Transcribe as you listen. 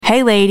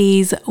Hey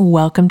ladies,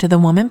 welcome to the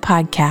Woman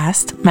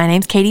Podcast. My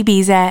name's Katie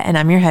Biza and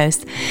I'm your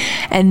host.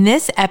 And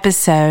this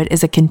episode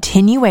is a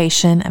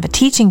continuation of a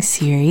teaching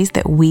series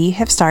that we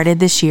have started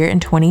this year in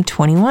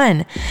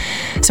 2021.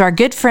 So our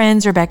good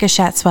friends Rebecca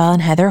Shatswell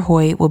and Heather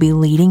Hoyt will be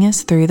leading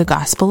us through the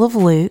Gospel of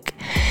Luke.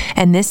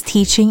 And this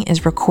teaching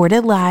is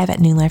recorded live at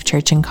New Life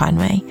Church in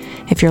Conway.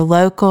 If you're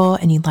local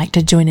and you'd like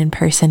to join in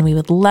person, we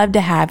would love to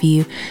have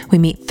you. We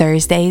meet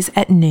Thursdays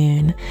at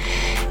noon.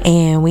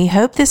 And we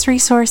hope this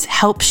resource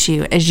helps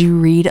you as you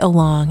read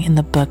along in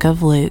the book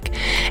of Luke.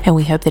 And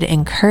we hope that it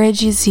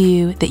encourages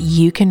you, that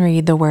you can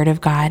read the Word of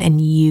God and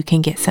you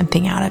can get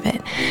something out of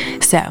it.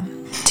 So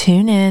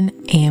tune in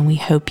and we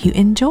hope you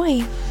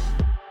enjoy.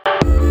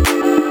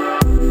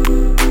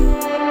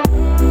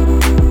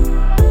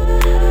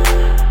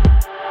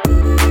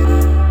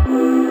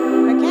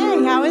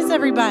 Okay, how is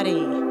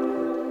everybody?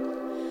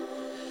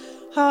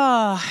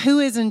 Oh, who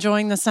is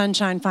enjoying the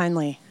sunshine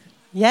finally?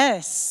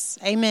 Yes,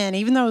 amen.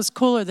 Even though it was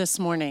cooler this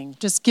morning,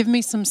 just give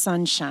me some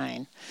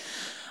sunshine.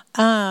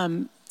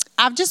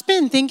 I've just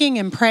been thinking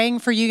and praying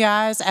for you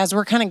guys as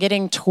we're kind of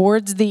getting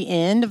towards the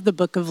end of the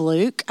book of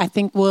Luke. I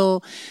think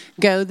we'll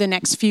go the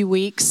next few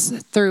weeks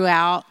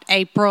throughout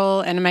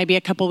April and maybe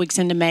a couple weeks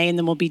into May, and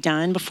then we'll be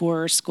done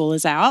before school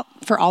is out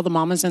for all the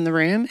mamas in the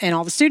room and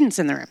all the students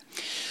in the room.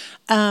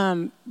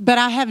 But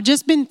I have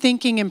just been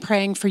thinking and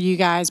praying for you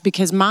guys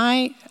because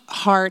my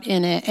heart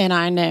in it, and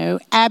I know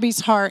Abby's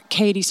heart,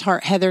 Katie's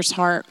heart, Heather's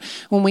heart,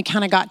 when we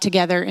kind of got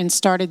together and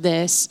started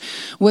this,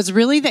 was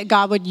really that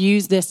God would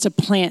use this to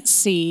plant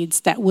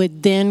seeds that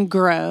would then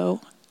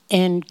grow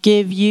and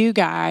give you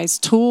guys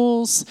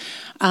tools,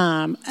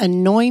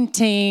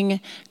 anointing,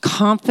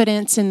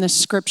 confidence in the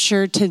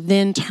scripture to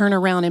then turn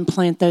around and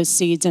plant those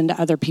seeds into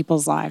other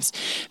people's lives.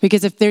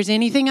 Because if there's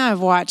anything I've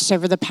watched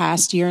over the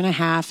past year and a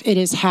half, it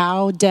is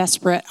how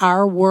desperate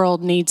our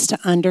world needs to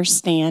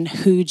understand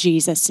who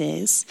Jesus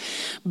is.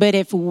 But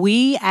if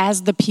we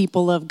as the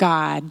people of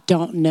God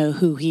don't know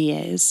who he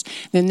is,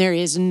 then there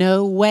is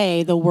no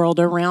way the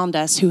world around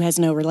us who has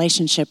no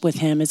relationship with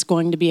him is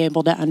going to be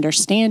able to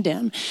understand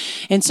him.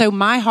 And so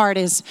my heart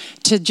is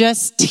to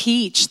just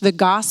teach the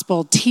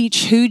gospel,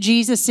 teach who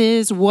Jesus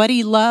is, what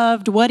he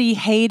loved, what he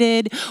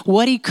hated,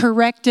 what he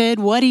corrected,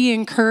 what he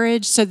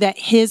encouraged, so that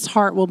his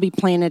heart will be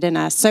planted in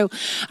us. So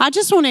I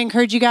just want to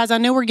encourage you guys. I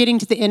know we're getting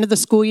to the end of the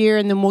school year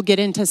and then we'll get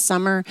into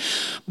summer,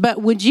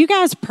 but would you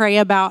guys pray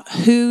about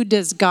who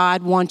does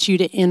God want you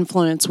to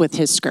influence with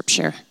his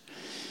scripture?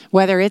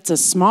 Whether it's a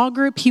small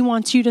group he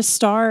wants you to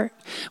start,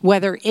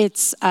 whether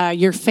it's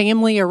your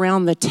family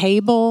around the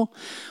table,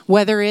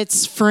 whether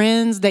it's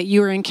friends that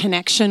you're in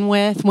connection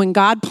with. When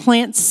God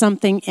plants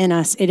something in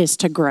us, it is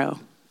to grow.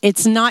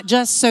 It's not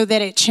just so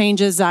that it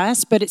changes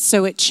us, but it's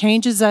so it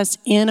changes us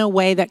in a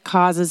way that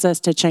causes us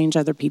to change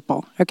other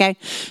people, okay?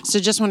 So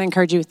just want to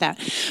encourage you with that.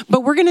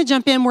 But we're going to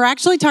jump in. We're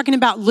actually talking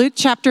about Luke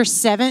chapter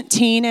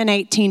 17 and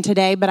 18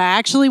 today, but I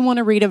actually want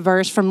to read a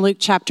verse from Luke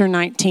chapter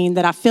 19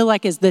 that I feel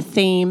like is the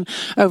theme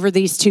over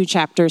these two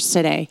chapters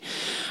today.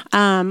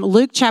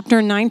 Luke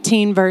chapter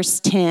 19, verse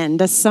 10.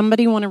 Does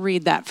somebody want to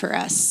read that for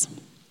us?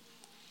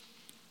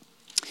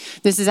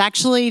 This is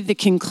actually the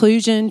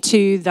conclusion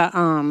to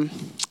the...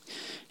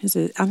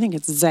 I think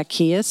it's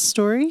Zacchaeus'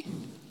 story.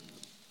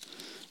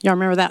 Y'all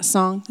remember that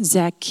song?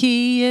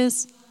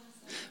 Zacchaeus,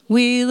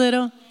 wee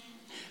little.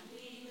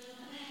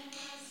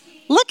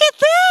 Look at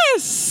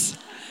this.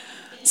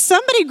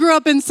 Somebody grew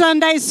up in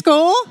Sunday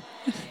school.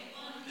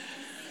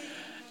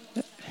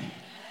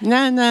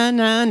 Na, na,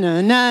 na,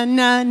 na, na,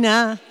 na,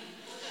 na.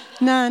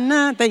 Na,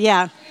 na. But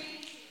yeah.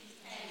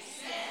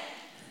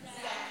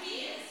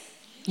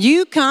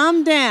 You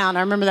calm down.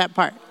 I remember that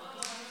part.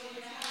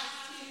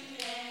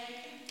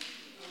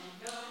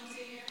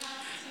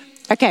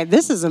 Okay,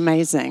 this is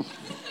amazing.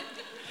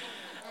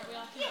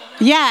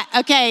 Yeah,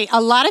 okay,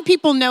 a lot of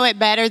people know it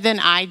better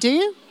than I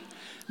do,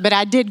 but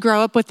I did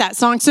grow up with that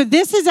song. So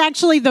this is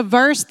actually the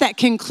verse that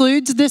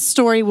concludes this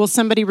story. Will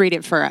somebody read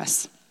it for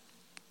us?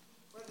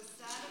 For the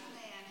Son of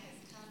Man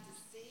has come to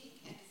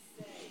seek and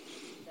to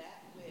save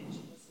that which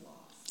was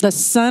lost. The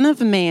Son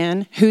of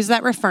Man, who's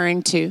that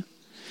referring to?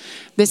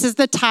 This is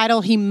the title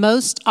he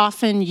most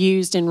often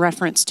used in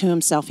reference to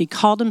himself. He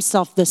called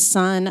himself the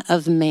Son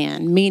of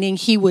Man, meaning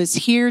he was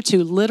here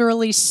to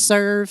literally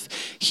serve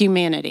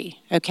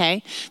humanity,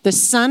 okay? The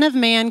Son of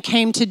Man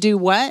came to do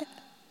what?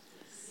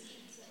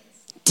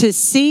 To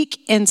seek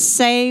and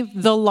save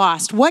the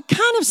lost. What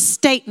kind of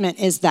statement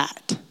is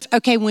that?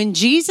 Okay, when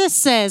Jesus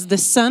says the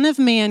Son of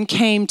Man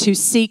came to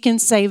seek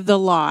and save the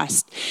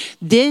lost,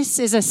 this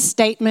is a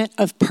statement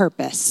of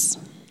purpose.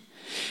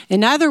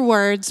 In other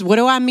words, what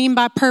do I mean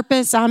by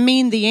purpose? I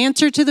mean the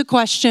answer to the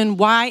question,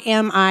 why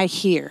am I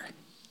here?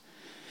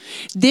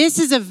 This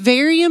is a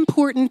very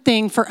important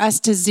thing for us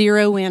to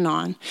zero in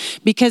on,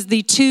 because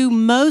the two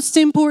most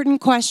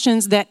important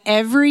questions that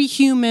every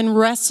human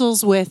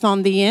wrestles with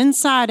on the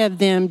inside of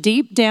them,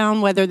 deep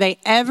down, whether they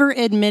ever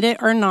admit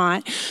it or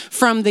not,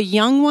 from the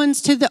young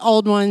ones to the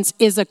old ones,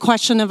 is a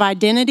question of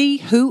identity,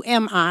 who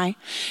am I?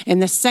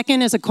 And the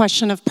second is a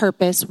question of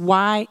purpose,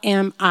 why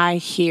am I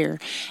here?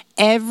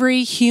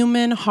 Every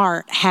human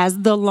heart has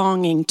the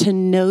longing to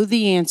know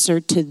the answer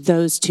to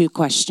those two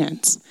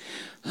questions.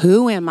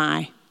 Who am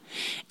I?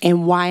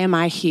 And why am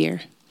I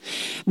here?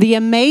 The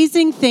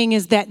amazing thing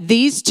is that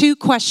these two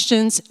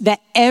questions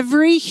that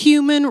every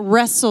human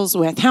wrestles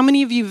with, how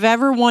many of you have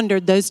ever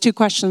wondered those two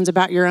questions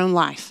about your own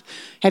life?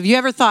 Have you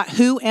ever thought,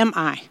 who am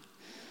I?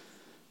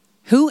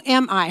 Who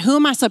am I? Who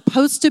am I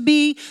supposed to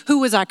be? Who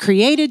was I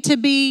created to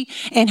be?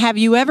 And have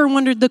you ever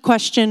wondered the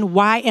question,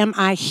 why am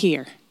I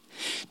here?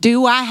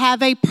 Do I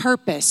have a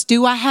purpose?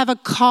 Do I have a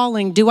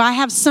calling? Do I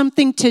have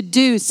something to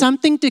do,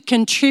 something to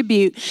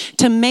contribute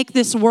to make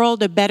this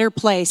world a better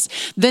place?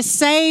 The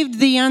saved,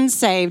 the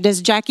unsaved,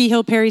 as Jackie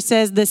Hill Perry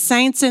says, the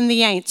saints and the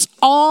ain'ts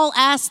all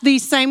ask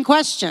these same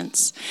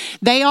questions.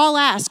 They all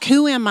ask,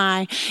 who am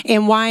I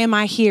and why am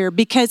I here?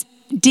 Because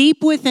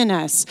deep within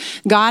us,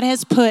 God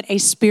has put a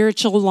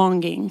spiritual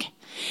longing.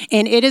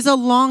 And it is a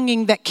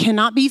longing that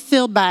cannot be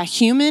filled by a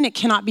human. It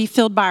cannot be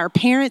filled by our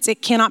parents.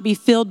 It cannot be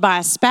filled by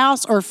a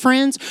spouse or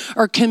friends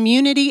or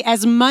community.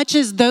 As much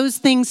as those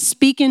things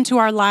speak into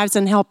our lives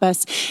and help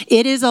us,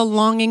 it is a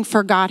longing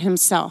for God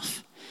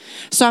himself.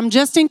 So I'm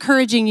just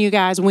encouraging you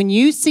guys, when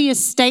you see a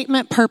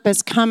statement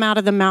purpose come out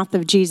of the mouth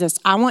of Jesus,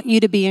 I want you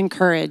to be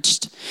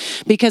encouraged.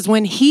 Because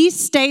when he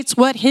states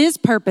what his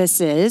purpose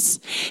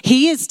is,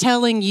 he is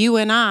telling you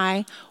and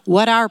I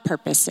what our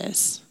purpose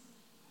is.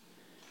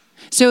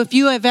 So if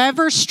you have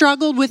ever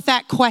struggled with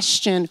that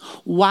question,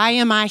 why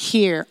am I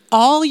here?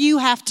 All you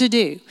have to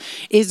do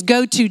is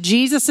go to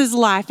Jesus'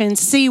 life and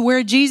see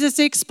where Jesus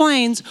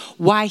explains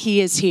why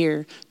he is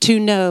here, to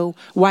know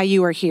why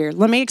you are here.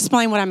 Let me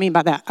explain what I mean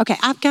by that. Okay,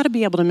 I've got to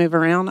be able to move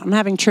around. I'm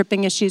having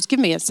tripping issues. Give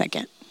me a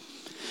second.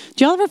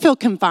 Do y'all ever feel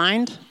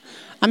confined?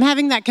 I'm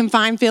having that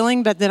confined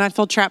feeling, but then I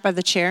feel trapped by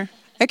the chair.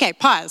 Okay,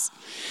 pause.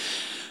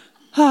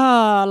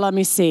 Oh, let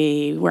me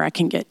see where I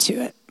can get to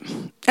it.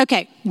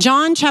 Okay,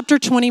 John chapter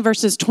 20,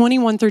 verses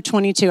 21 through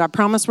 22. I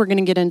promise we're going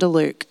to get into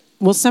Luke.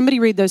 Will somebody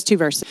read those two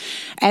verses?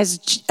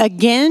 As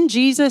again,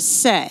 Jesus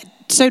said.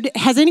 So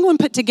has anyone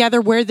put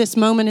together where this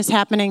moment is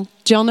happening?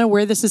 Do y'all know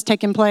where this is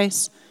taking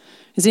place?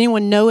 Does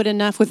anyone know it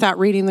enough without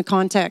reading the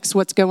context,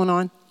 what's going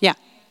on? Yeah.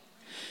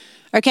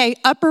 Okay,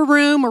 upper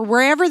room or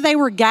wherever they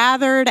were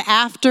gathered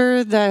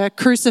after the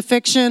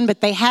crucifixion, but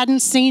they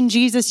hadn't seen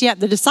Jesus yet.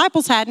 The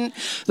disciples hadn't.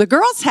 The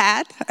girls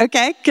had,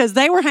 okay, because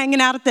they were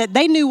hanging out at that.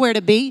 They knew where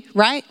to be,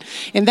 right?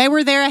 And they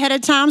were there ahead of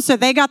time, so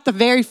they got the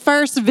very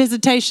first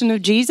visitation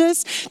of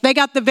Jesus. They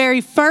got the very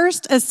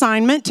first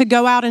assignment to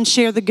go out and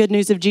share the good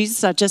news of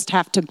Jesus. I just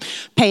have to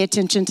pay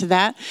attention to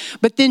that.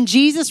 But then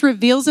Jesus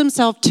reveals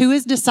himself to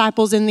his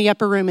disciples in the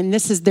upper room, and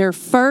this is their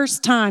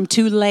first time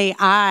to lay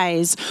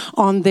eyes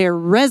on their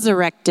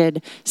resurrected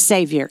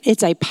Savior.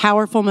 It's a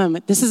powerful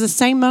moment. This is the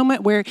same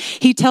moment where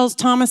he tells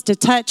Thomas to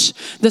touch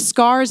the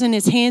scars in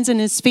his hands and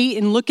his feet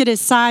and look at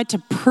his side to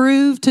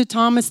prove to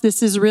Thomas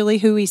this is really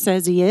who he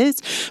says he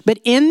is. But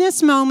in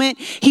this moment,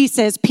 he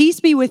says, peace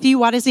be with you.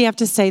 Why does he have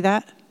to say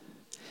that?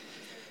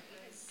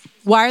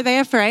 Why are they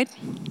afraid?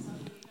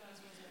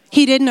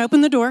 He didn't open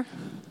the door.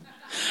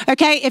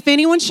 Okay, if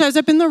anyone shows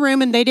up in the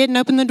room and they didn't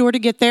open the door to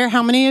get there,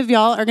 how many of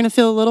y'all are going to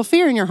feel a little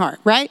fear in your heart,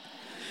 right?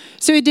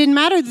 So it didn't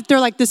matter that they're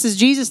like, this is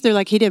Jesus. They're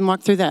like, he didn't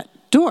walk through that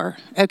door.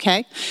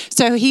 Okay.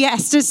 So he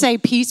has to say,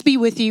 peace be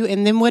with you.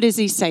 And then what does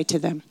he say to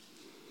them?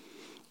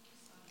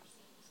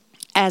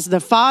 As the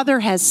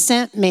Father has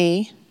sent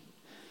me,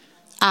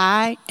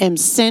 I am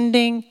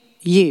sending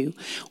you.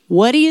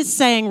 What he is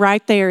saying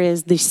right there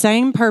is the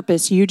same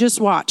purpose you just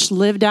watched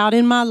lived out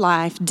in my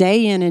life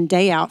day in and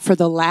day out for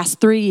the last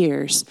 3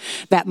 years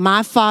that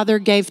my Father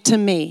gave to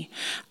me.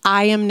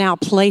 I am now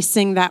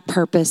placing that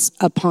purpose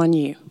upon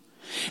you.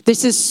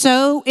 This is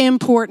so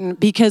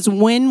important because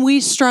when we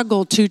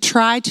struggle to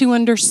try to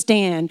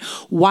understand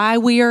why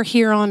we are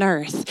here on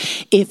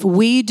earth, if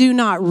we do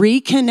not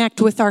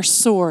reconnect with our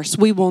source,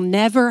 we will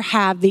never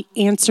have the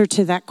answer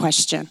to that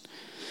question.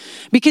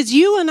 Because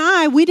you and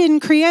I, we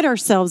didn't create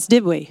ourselves,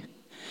 did we?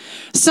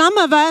 Some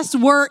of us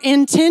were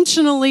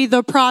intentionally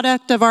the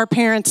product of our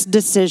parents'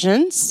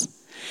 decisions.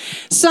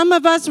 Some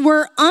of us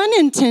were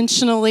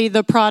unintentionally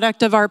the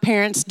product of our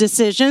parents'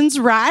 decisions,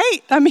 right?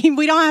 I mean,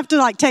 we don't have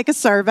to take a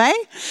survey,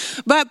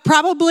 but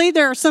probably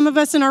there are some of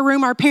us in our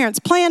room, our parents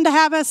planned to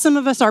have us. Some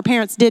of us, our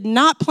parents did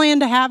not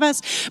plan to have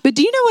us. But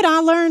do you know what I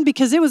learned?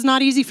 Because it was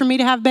not easy for me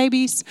to have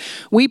babies.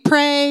 We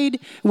prayed.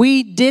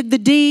 We did the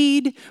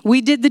deed. We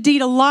did the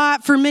deed a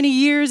lot for many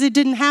years. It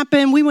didn't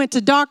happen. We went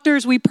to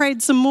doctors. We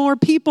prayed some more.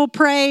 People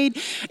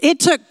prayed. It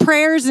took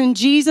prayers and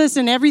Jesus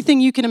and everything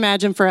you can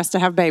imagine for us to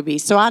have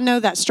babies. So I know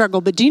that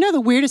struggle. But do you know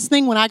the weirdest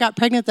thing when I got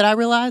pregnant that I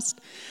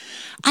realized?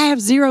 I have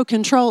zero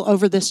control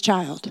over this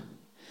child.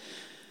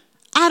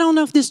 I don't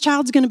know if this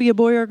child's going to be a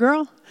boy or a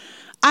girl.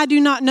 I do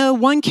not know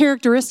one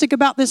characteristic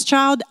about this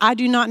child. I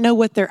do not know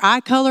what their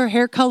eye color,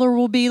 hair color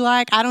will be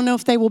like. I don't know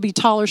if they will be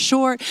tall or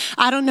short.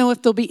 I don't know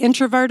if they'll be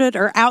introverted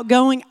or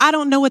outgoing. I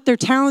don't know what their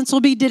talents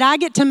will be. Did I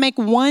get to make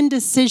one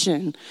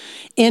decision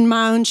in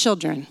my own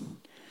children?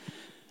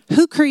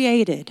 Who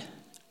created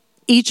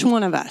each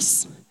one of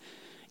us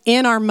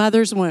in our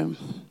mother's womb?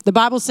 The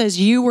Bible says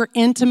you were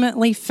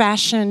intimately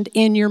fashioned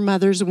in your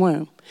mother's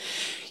womb.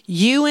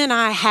 You and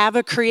I have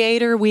a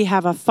creator, we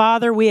have a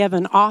father, we have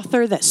an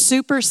author that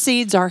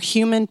supersedes our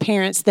human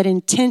parents that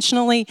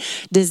intentionally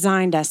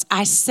designed us.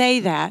 I say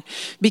that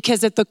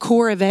because at the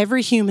core of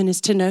every human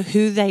is to know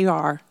who they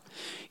are.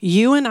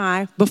 You and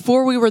I,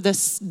 before we were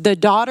the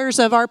daughters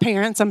of our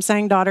parents, I'm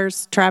saying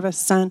daughters, Travis,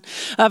 son,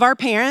 of our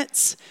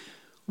parents,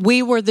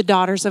 we were the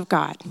daughters of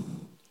God.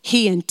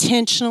 He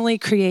intentionally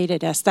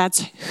created us.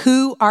 That's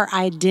who our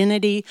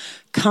identity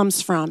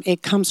comes from.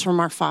 It comes from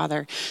our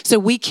Father. So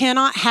we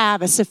cannot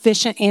have a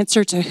sufficient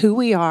answer to who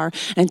we are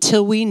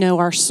until we know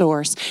our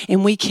source.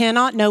 And we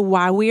cannot know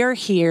why we are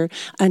here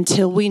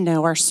until we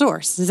know our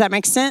source. Does that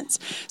make sense?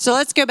 So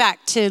let's go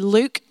back to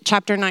Luke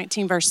chapter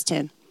 19, verse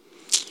 10.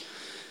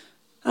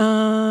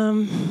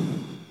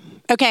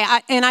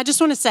 I just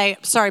want to say,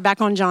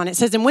 back on John. It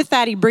says, and with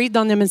that, he breathed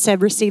on them and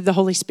said, receive the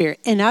Holy Spirit.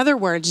 In other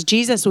words,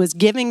 Jesus was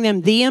giving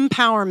them the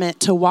empowerment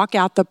to walk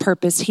out the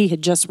purpose he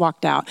had just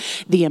walked out.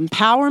 The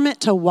empowerment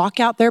to walk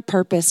out their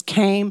purpose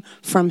came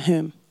from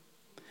whom?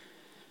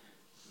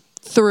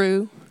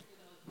 Through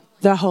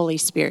the Holy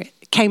Spirit.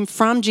 Came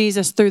from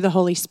Jesus through the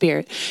Holy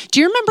Spirit. Do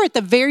you remember at the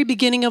very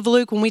beginning of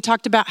Luke when we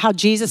talked about how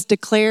Jesus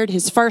declared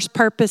his first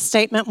purpose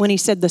statement when he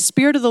said, the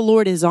Spirit of the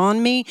Lord is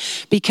on me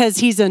because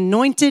he's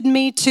anointed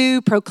me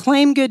to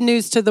proclaim good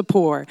news to the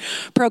poor,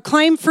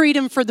 proclaim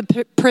freedom for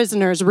the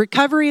prisoners,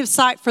 recovery of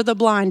sight for the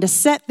blind, to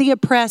set the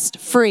oppressed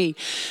free.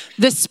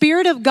 The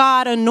Spirit of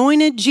God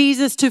anointed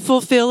Jesus to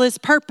fulfill his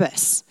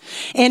purpose.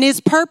 And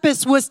his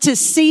purpose was to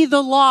see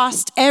the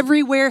lost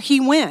everywhere he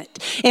went.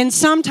 And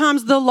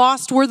sometimes the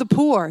lost were the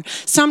poor.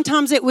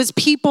 Sometimes it was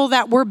people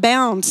that were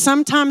bound.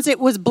 Sometimes it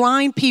was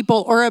blind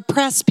people or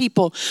oppressed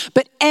people.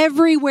 But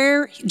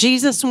everywhere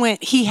Jesus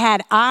went, he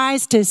had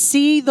eyes to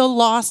see the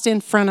lost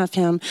in front of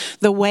him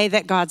the way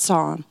that God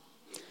saw him.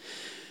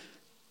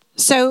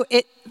 So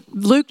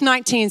Luke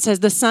 19 says,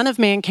 the Son of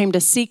Man came to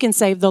seek and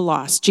save the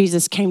lost.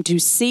 Jesus came to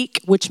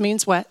seek, which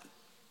means what?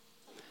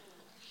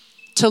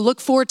 To look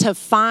for, to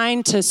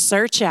find, to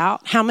search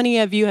out. How many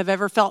of you have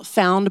ever felt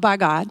found by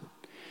God?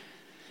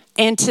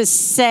 And to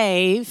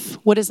save,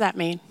 what does that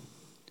mean?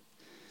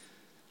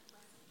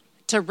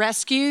 To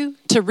rescue,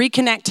 to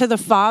reconnect to the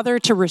Father,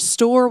 to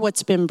restore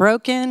what's been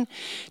broken,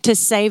 to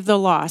save the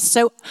lost.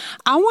 So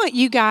I want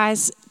you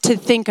guys to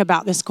think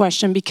about this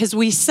question because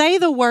we say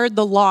the word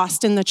the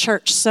lost in the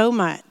church so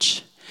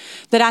much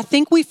that I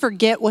think we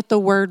forget what the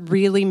word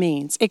really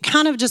means. It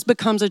kind of just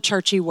becomes a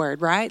churchy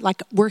word, right?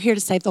 Like we're here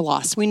to save the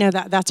lost. We know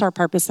that that's our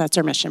purpose, that's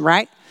our mission,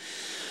 right?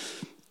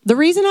 The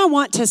reason I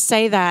want to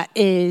say that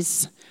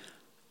is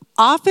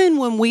often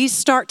when we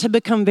start to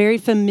become very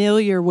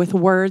familiar with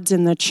words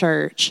in the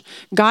church,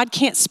 God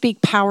can't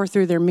speak power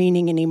through their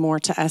meaning anymore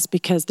to us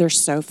because they're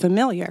so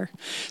familiar.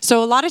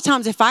 So a lot of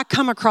times if I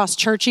come across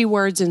churchy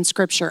words in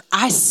scripture,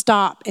 I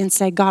stop and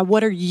say, God,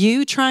 what are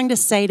you trying to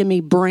say to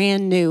me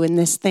brand new in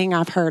this thing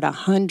I've heard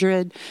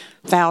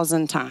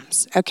 100,000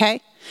 times,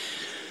 okay?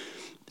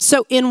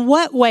 So in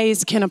what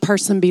ways can a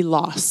person be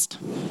lost?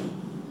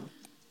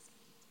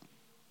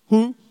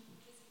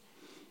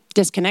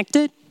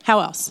 Disconnected?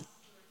 How else?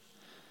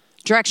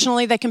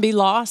 Directionally, they can be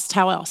lost.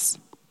 How else?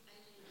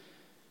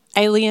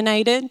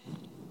 Alienated.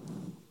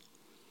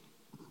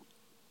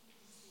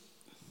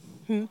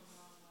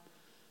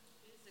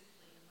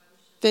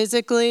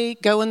 Physically,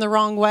 going the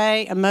wrong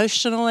way.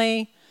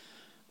 Emotionally.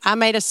 I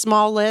made a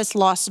small list.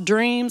 Lost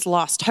dreams,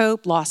 lost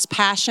hope, lost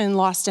passion,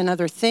 lost in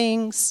other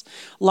things,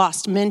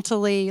 lost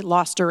mentally,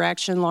 lost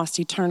direction, lost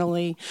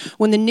eternally.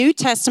 When the New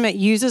Testament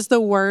uses the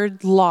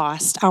word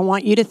lost, I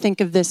want you to think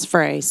of this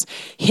phrase,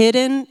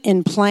 hidden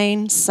in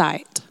plain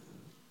sight.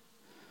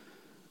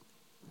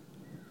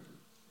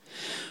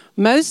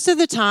 Most of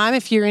the time,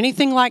 if you're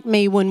anything like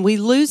me, when we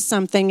lose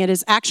something, it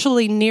is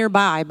actually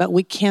nearby, but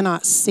we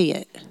cannot see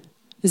it.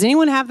 Does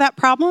anyone have that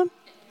problem?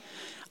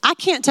 I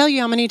can't tell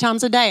you how many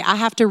times a day I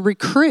have to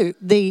recruit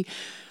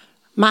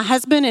my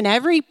husband and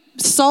every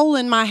soul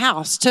in my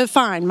house to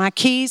find my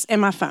keys and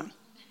my phone.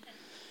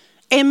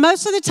 And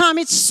most of the time,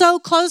 it's so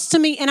close to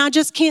me, and I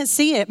just can't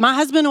see it. My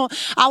husband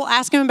I will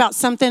ask him about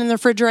something in the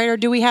refrigerator.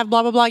 Do we have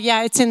blah, blah, blah?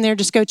 Yeah, it's in there.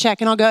 Just go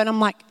check. And I'll go, and I'm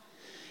like,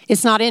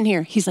 it's not in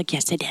here. He's like,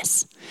 yes, it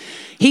is.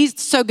 He's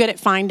so good at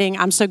finding.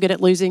 I'm so good at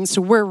losing.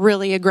 So we're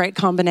really a great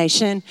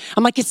combination.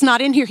 I'm like, it's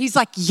not in here. He's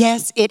like,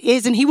 yes, it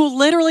is. And he will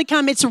literally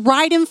come. It's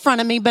right in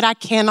front of me, but I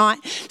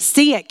cannot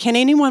see it. Can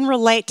anyone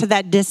relate to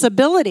that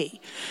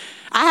disability?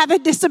 I have a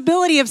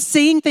disability of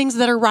seeing things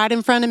that are right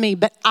in front of me.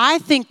 But I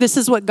think this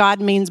is what God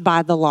means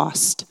by the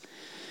lost.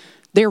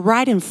 They're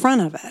right in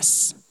front of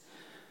us.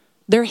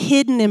 They're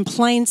hidden in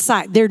plain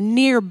sight. They're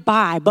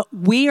nearby, but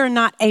we are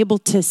not able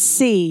to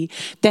see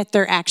that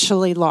they're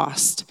actually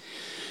lost.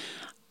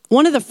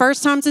 One of the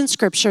first times in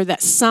Scripture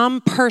that some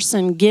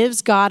person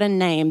gives God a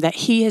name that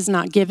he has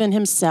not given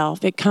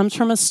himself, it comes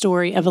from a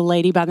story of a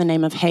lady by the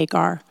name of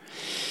Hagar.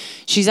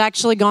 She's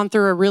actually gone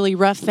through a really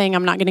rough thing.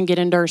 I'm not going to get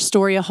into her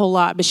story a whole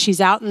lot, but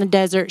she's out in the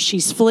desert.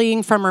 She's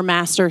fleeing from her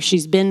master.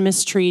 She's been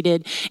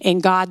mistreated,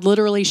 and God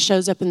literally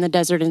shows up in the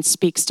desert and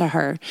speaks to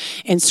her.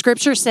 And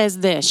Scripture says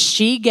this: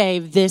 she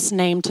gave this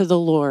name to the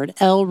Lord,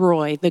 El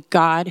Roi, the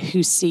God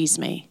who sees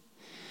me.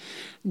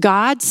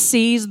 God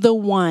sees the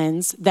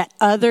ones that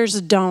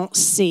others don't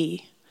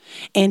see.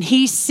 And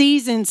he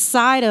sees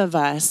inside of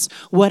us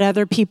what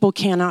other people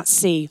cannot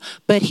see.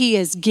 But he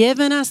has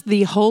given us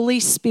the Holy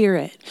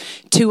Spirit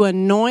to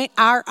anoint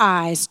our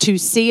eyes to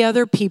see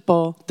other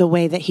people the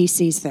way that he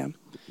sees them.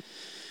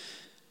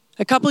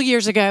 A couple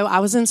years ago, I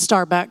was in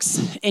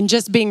Starbucks, and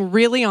just being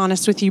really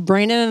honest with you,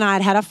 Brandon and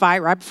I had a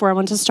fight right before I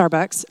went to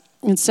Starbucks.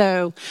 And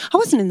so I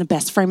wasn't in the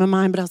best frame of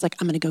mind, but I was like,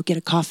 I'm going to go get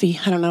a coffee.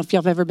 I don't know if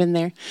y'all have ever been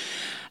there.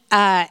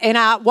 And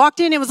I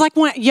walked in. It was like,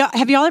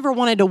 have y'all ever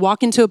wanted to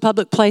walk into a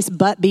public place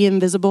but be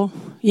invisible?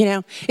 You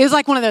know, it was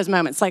like one of those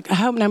moments. Like, I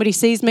hope nobody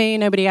sees me.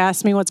 Nobody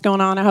asks me what's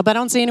going on. I hope I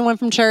don't see anyone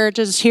from church.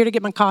 I'm just here to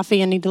get my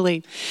coffee and need to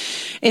leave.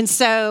 And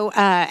so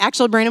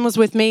actually, Brandon was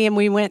with me, and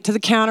we went to the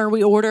counter.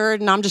 We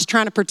ordered, and I'm just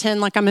trying to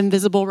pretend like I'm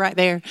invisible right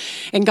there.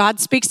 And God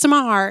speaks to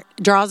my heart,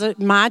 draws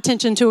my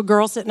attention to a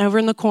girl sitting over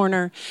in the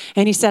corner.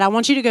 And he said, I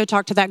want you to go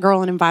talk to that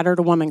girl and invite her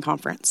to woman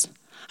conference.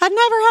 I'd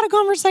never had a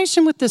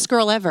conversation with this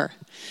girl ever.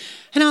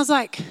 And I was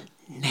like,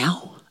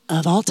 now,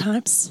 of all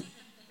times?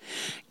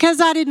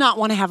 Because I did not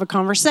want to have a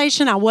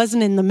conversation. I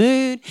wasn't in the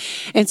mood.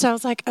 And so I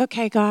was like,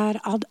 okay, God,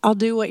 I'll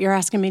do what you're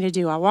asking me to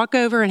do. I walk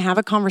over and have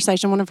a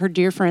conversation. One of her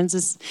dear friends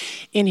is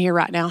in here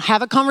right now.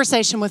 Have a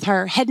conversation with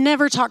her. Had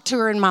never talked to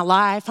her in my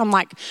life. I'm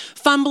like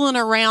fumbling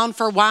around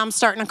for why I'm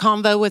starting a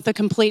convo with a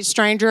complete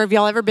stranger. Have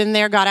y'all ever been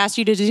there? God asked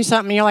you to do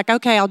something, and you're like,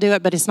 okay, I'll do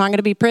it, but it's not going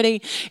to be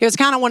pretty. It was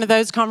kind of one of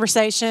those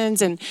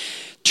conversations, and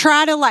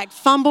try to like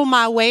fumble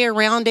my way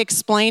around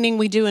explaining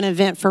we do an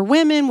event for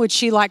women. Would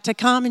she like to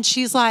come? And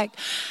she's like,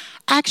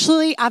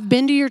 actually, I've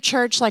been to your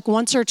church like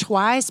once or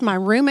twice. My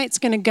roommate's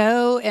going to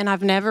go, and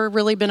I've never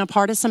really been a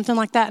part of something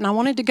like that. And I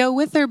wanted to go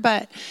with her,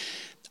 but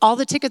all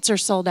the tickets are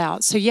sold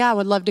out. So yeah, I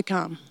would love to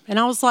come. And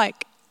I was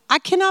like, I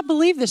cannot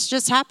believe this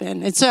just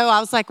happened. And so I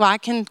was like, well, I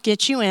can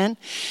get you in.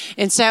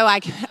 And so I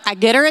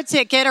get her a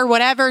ticket or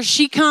whatever.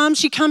 She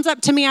comes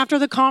up to me after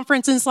the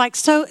conference and is like,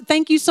 so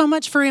thank you so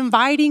much for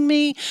inviting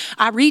me.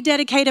 I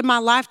rededicated my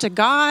life to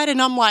God.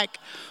 And I'm like,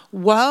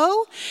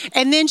 whoa.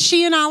 And then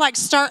she and I like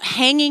start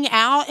hanging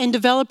out and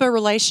develop a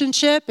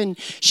relationship. And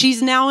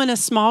she's now in a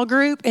small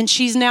group, and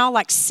she's now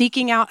like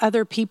seeking out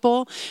other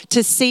people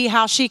to see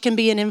how she can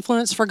be an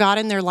influence for God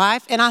in their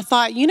life. And I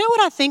thought, you know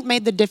what I think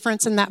made the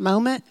difference in that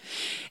moment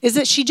is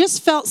that she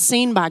just felt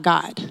seen by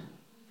God.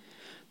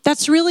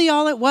 That's really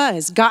all it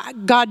was.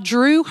 God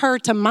drew her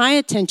to my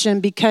attention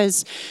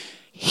because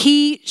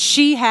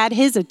she had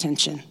his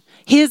attention.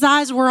 His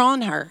eyes were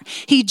on her.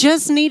 He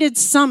just needed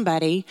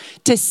somebody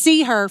to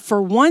see her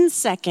for 1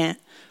 second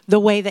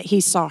the way that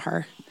he saw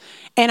her.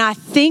 And I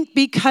think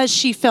because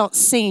she felt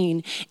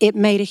seen, it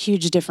made a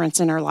huge difference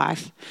in her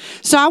life.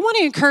 So I want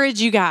to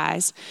encourage you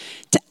guys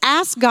to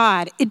ask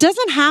God. It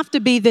doesn't have to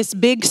be this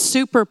big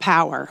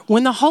superpower.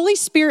 When the Holy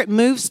Spirit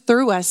moves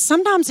through us,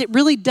 sometimes it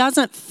really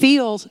doesn't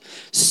feel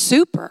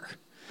super.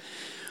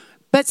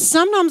 But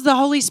sometimes the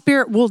Holy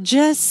Spirit will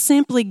just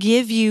simply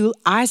give you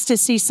eyes to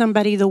see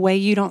somebody the way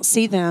you don't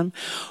see them.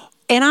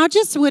 And I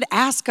just would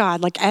ask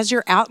God, like as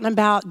you're out and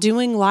about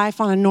doing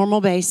life on a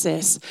normal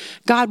basis,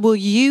 God, will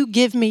you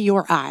give me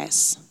your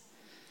eyes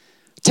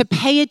to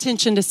pay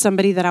attention to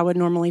somebody that I would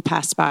normally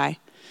pass by?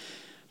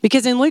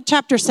 Because in Luke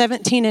chapter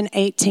 17 and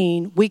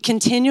 18, we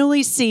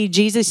continually see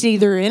Jesus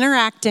either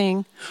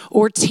interacting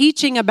or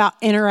teaching about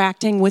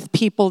interacting with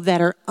people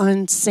that are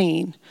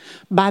unseen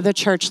by the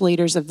church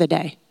leaders of the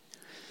day.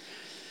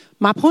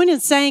 My point in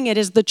saying it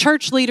is the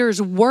church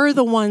leaders were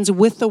the ones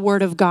with the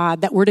word of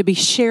God that were to be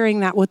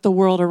sharing that with the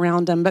world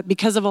around them. But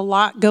because of a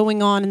lot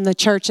going on in the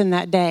church in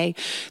that day,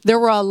 there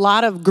were a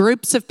lot of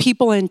groups of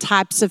people and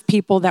types of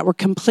people that were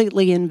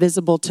completely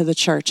invisible to the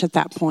church at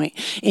that point.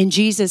 And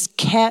Jesus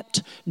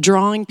kept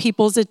drawing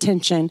people's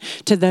attention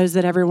to those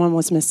that everyone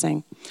was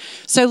missing.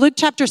 So Luke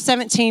chapter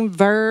 17,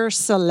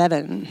 verse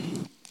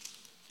 11.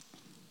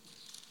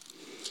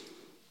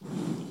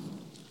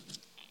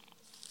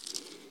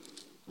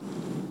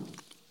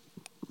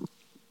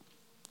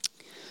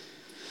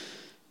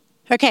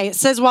 Okay, it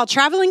says, while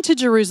traveling to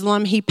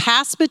Jerusalem, he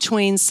passed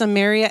between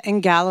Samaria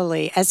and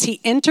Galilee. As he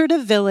entered a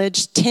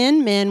village,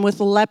 10 men with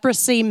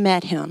leprosy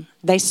met him.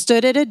 They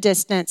stood at a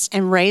distance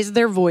and raised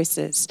their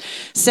voices,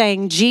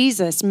 saying,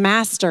 Jesus,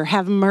 Master,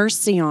 have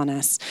mercy on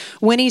us.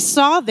 When he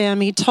saw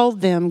them, he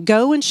told them,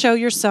 go and show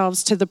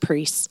yourselves to the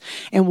priests.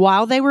 And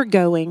while they were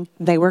going,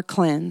 they were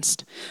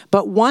cleansed.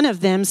 But one of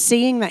them,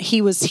 seeing that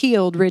he was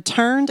healed,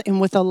 returned and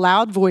with a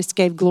loud voice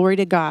gave glory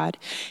to God.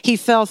 He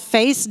fell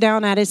face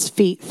down at his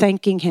feet,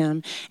 thanking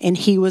him, and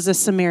he was a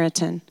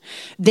Samaritan.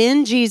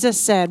 Then Jesus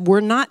said, were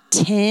not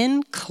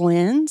 10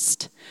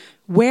 cleansed?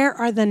 Where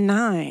are the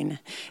 9?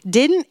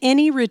 Didn't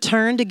any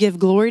return to give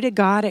glory to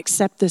God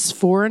except this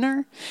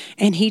foreigner?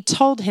 And he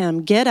told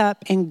him, get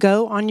up and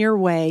go on your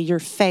way. Your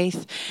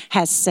faith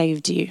has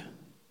saved you.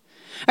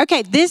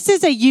 Okay, this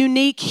is a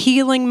unique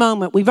healing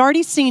moment. We've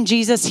already seen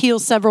Jesus heal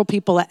several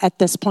people at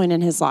this point in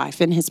his life,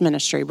 in his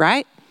ministry,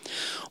 right?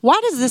 Why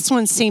does this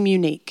one seem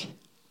unique?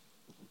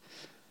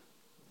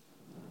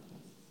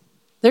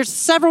 There's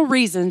several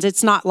reasons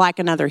it's not like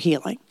another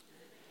healing.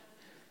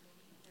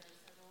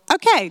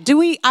 Okay,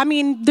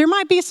 there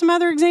might be some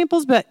other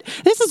examples, but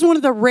this is one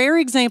of the rare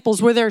examples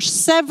where there's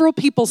several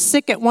people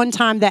sick at one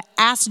time that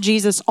asked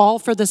Jesus all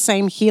for the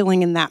same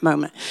healing in that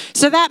moment.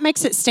 So that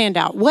makes it stand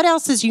out. What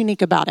else is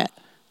unique about it?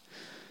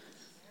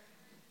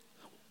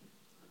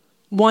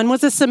 One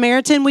was a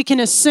Samaritan. We can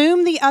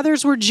assume the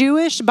others were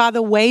Jewish by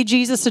the way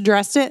Jesus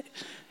addressed it.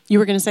 You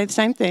were going to say the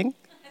same thing.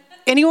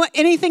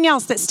 Anything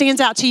else that stands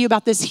out to you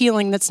about this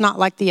healing that's not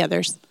like the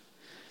others?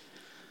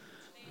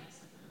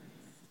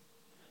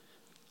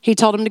 He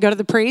told him to go to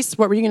the priest.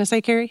 What were you going to say,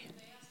 Carrie?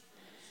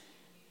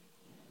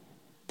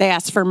 They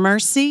asked for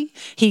mercy.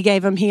 He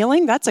gave them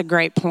healing. That's a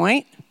great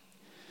point.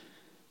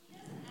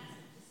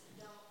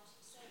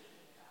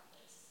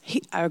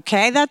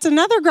 Okay, that's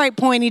another great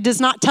point. He does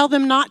not tell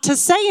them not to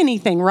say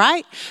anything,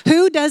 right?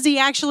 Who does he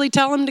actually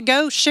tell them to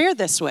go share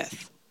this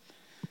with?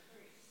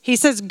 He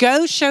says,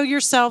 go show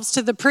yourselves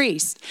to the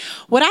priest.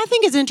 What I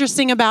think is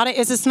interesting about it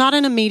is it's not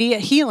an immediate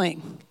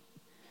healing.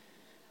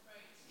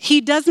 He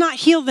does not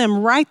heal them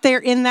right there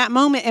in that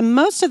moment. And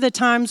most of the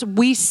times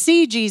we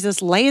see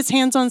Jesus lay his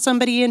hands on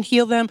somebody and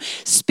heal them,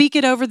 speak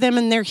it over them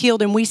and they're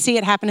healed, and we see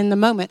it happen in the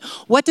moment.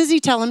 What does he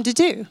tell them to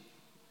do?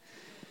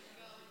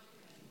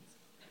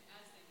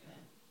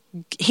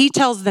 He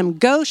tells them,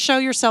 go show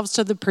yourselves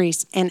to the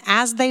priest. And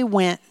as they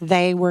went,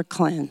 they were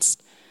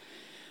cleansed.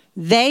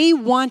 They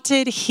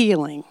wanted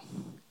healing,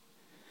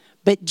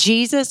 but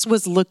Jesus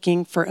was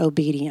looking for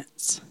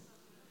obedience.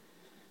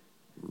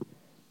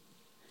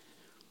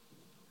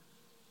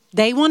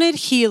 They wanted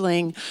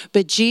healing,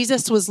 but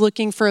Jesus was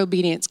looking for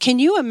obedience. Can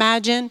you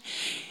imagine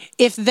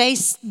if they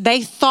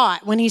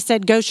thought when he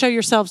said, go show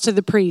yourselves to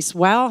the priest,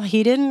 well,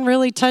 he didn't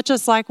really touch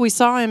us like we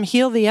saw him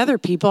heal the other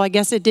people. I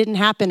guess it didn't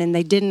happen and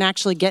they didn't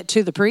actually get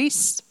to the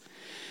priest.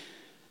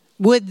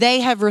 Would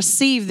they have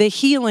received the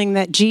healing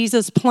that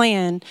Jesus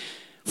planned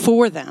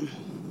for them?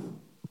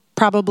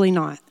 Probably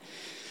not.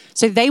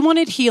 So they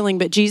wanted healing,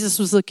 but Jesus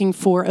was looking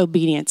for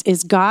obedience.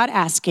 Is God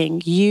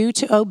asking you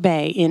to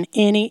obey in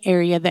any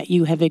area that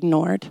you have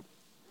ignored?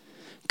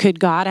 Could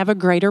God have a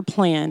greater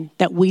plan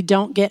that we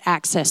don't get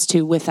access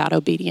to without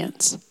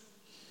obedience?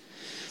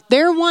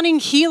 They're wanting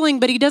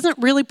healing, but he doesn't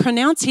really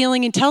pronounce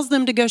healing. He tells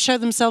them to go show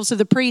themselves to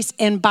the priest.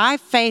 And by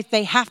faith,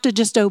 they have to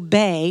just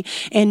obey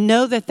and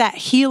know that that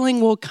healing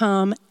will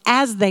come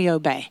as they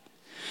obey.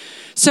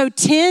 So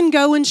 10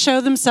 go and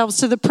show themselves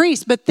to the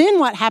priest. But then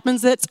what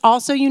happens that's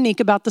also unique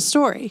about the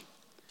story?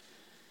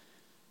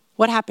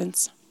 What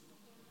happens?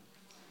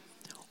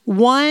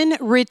 1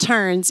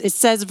 returns. It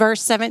says,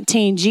 verse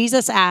 17,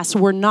 Jesus asked,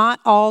 were not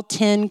all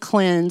 10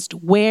 cleansed?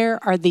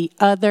 Where are the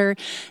other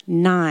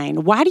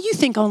 9? Why do you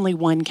think only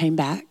 1 came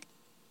back?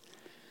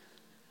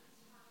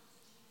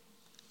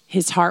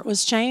 His heart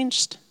was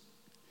changed.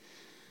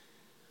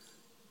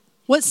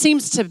 What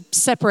seems to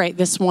separate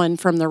this one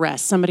from the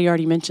rest? Somebody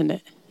already mentioned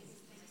it.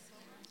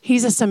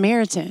 He's a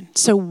Samaritan.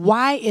 So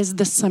why is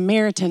the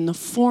Samaritan, the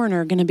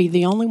foreigner, going to be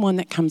the only one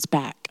that comes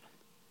back?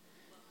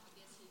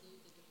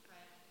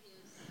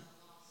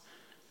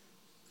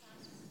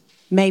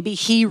 Maybe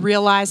he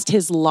realized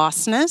his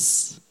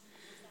lostness.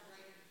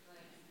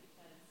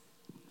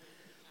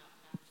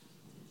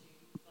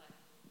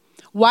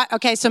 Why?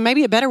 Okay, so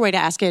maybe a better way to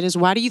ask it is,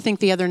 why do you think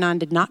the other 9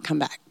 did not come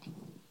back?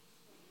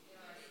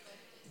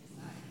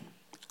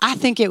 I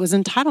think it was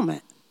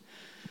entitlement.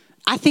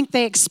 I think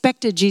they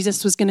expected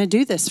Jesus was going to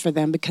do this for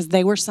them because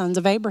they were sons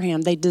of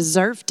Abraham. They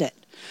deserved it.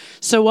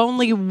 So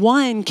only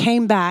 1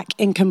 came back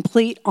in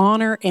complete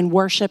honor and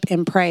worship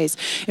and praise.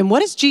 And what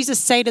does Jesus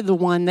say to the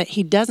one that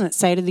he doesn't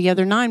say to the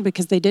other 9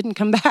 because they didn't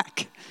come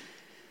back?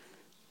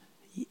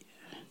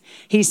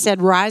 He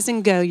said, rise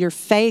and go. Your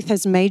faith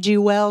has made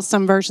you well.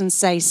 Some versions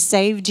say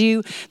saved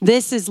you.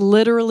 This is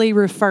literally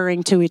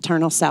referring to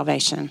eternal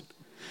salvation.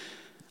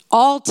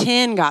 All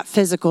 10 got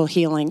physical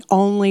healing.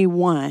 Only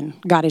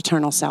 1 got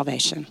eternal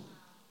salvation.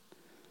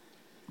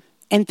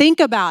 And think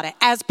about it.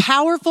 As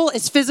powerful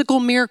as physical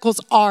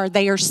miracles are,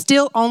 they are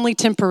still only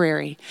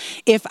temporary.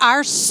 If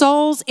our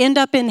souls end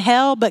up in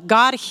hell, but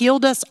God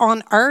healed us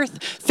on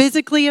earth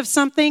physically of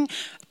something,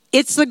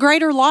 it's the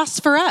greater loss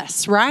for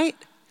us, right?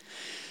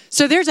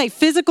 So there's a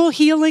physical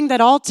healing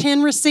that all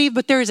 10 receive,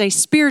 but there is a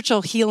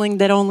spiritual healing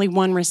that only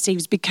 1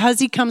 receives because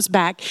he comes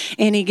back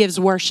and he gives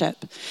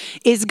worship.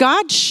 Is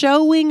God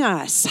showing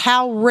us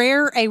how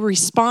rare a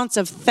response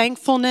of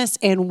thankfulness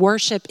and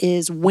worship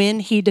is when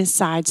he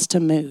decides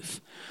to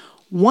move?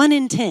 1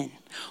 in 10.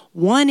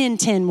 1 in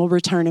 10 will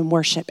return and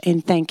worship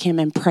and thank him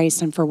and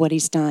praise him for what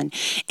he's done.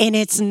 And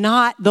it's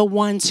not the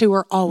ones who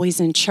are always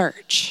in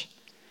church.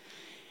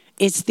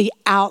 It's the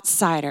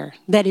outsider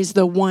that is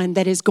the one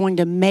that is going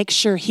to make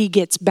sure he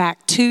gets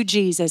back to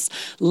Jesus,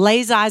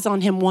 lays eyes on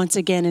him once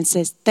again and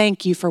says,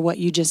 thank you for what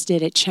you just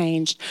did. It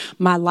changed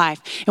my life.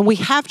 And we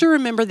have to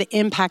remember the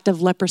impact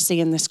of leprosy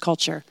in this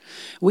culture.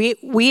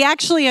 We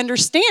actually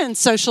understand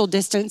social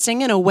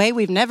distancing in a way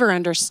we've never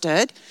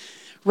understood.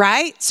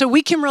 Right? So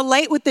we can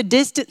relate with the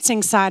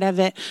distancing side of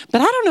it. But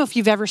I don't know if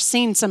you've ever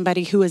seen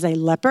somebody who is a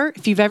leper.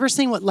 If you've ever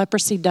seen what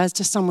leprosy does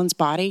to someone's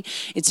body,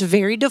 it's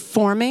very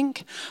deforming.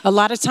 A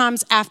lot of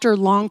times after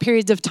long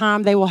periods of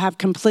time, they will have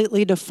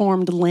completely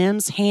deformed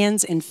limbs,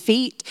 hands, and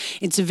feet.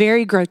 It's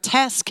very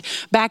grotesque.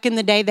 Back in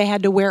the day, they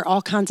had to wear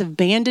all kinds of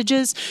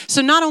bandages.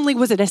 So not only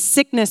was it a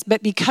sickness,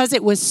 but because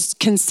it was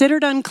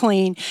considered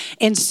unclean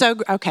and so,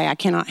 okay, I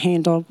cannot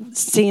handle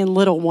seeing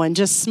little one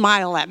just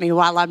smile at me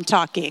while I'm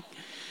talking.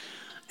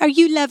 Are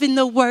you loving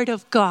the word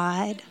of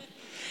God?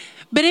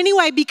 But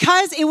anyway,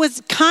 because it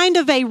was kind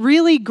of a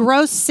really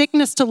gross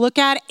sickness to look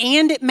at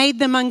and it made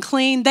them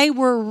unclean, they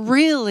were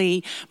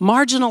really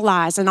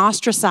marginalized and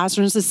ostracized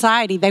from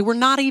society. They were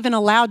not even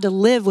allowed to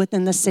live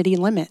within the city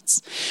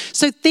limits.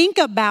 So think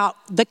about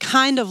the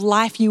kind of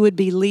life you would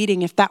be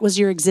leading if that was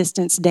your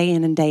existence day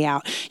in and day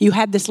out. You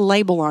had this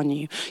label on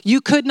you.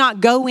 You could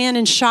not go in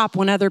and shop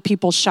when other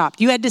people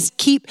shopped. You had to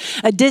keep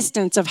a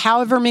distance of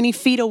however many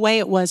feet away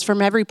it was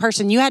from every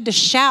person. You had to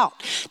shout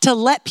to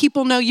let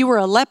people know you were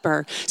a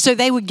leper so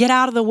they would get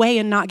out of the way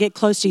and not get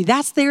close to you.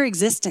 That's their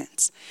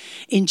existence.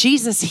 And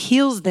Jesus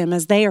heals them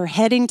as they are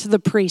heading to the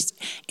priest,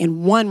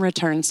 and one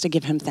returns to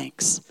give him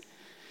thanks.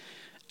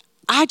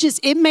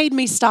 It made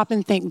me stop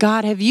and think,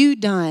 God, have you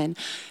done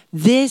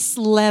this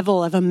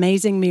level of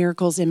amazing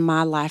miracles in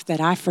my life that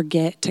I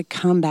forget to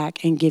come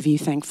back and give you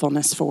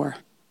thankfulness for?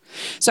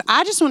 So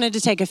I just wanted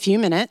to take a few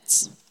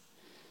minutes.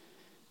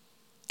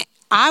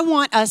 I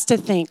want us to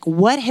think,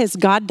 what has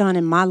God done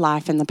in my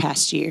life in the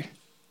past year?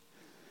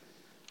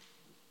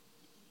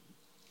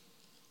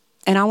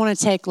 And I want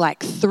to take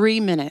like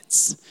 3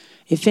 minutes.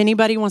 If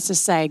anybody wants to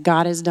say,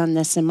 God has done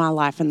this in my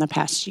life in the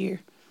past year.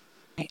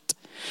 Right.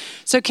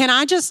 So can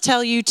I just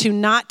tell you to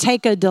not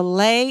take a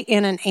delay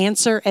in an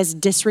answer as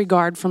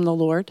disregard from the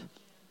Lord?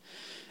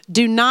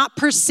 Do not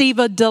perceive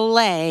a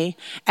delay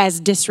as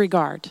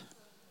disregard.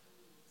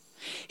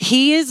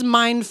 He is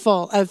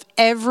mindful of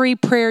every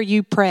prayer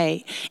you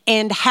pray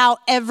and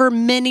however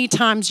many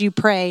times you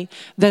pray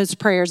those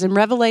prayers. In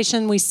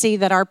Revelation, we see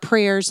that our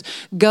prayers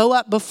go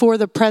up before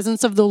the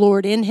presence of the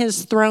Lord in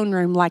his throne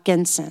room like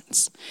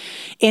incense.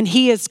 And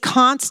he is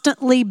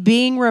constantly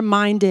being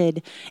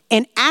reminded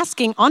and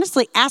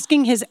honestly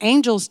asking his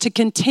angels to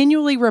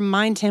continually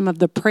remind him of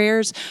the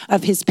prayers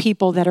of his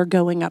people that are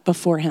going up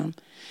before him.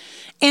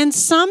 And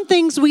some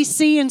things we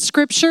see in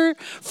Scripture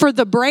for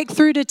the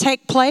breakthrough to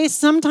take place,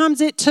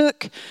 sometimes it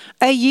took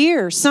a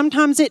year.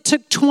 Sometimes it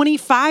took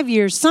 25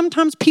 years.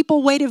 Sometimes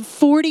people waited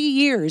 40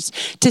 years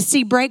to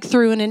see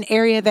breakthrough in an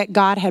area that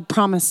God had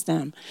promised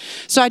them.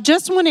 So I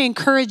just want to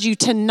encourage you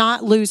to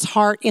not lose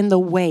heart in the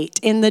wait,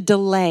 in the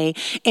delay,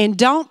 and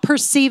don't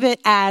perceive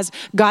it as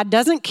God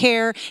doesn't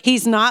care,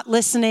 he's not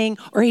listening,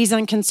 or he's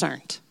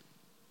unconcerned.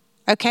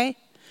 Okay?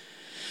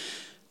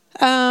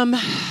 So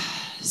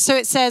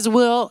it says,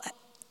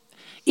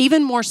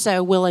 even more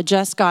so, will a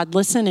just God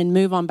listen and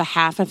move on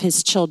behalf of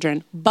his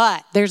children.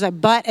 But there's a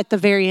but at the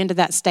very end of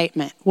that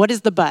statement. What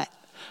is the but?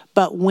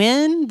 But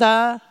when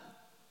the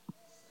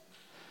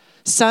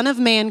Son of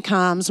Man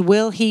comes,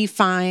 will he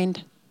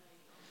find?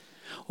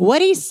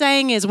 What he's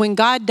saying is when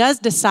God does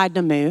decide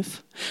to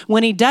move,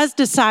 when he does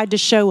decide to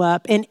show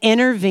up and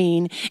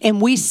intervene,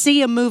 and we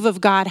see a move of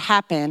God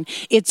happen,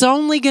 it's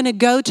only going to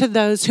go to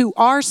those who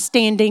are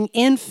standing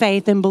in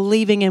faith and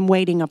believing and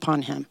waiting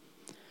upon him.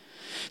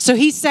 So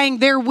he's saying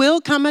there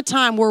will come a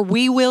time where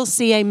we will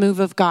see a move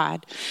of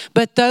God,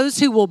 but those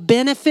who will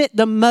benefit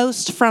the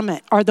most from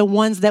it are the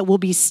ones that will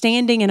be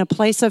standing in a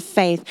place of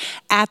faith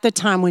at the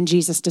time when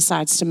Jesus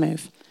decides to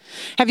move.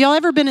 Have y'all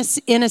ever been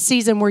in a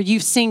season where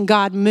you've seen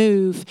God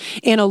move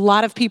in a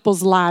lot of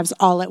people's lives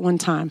all at one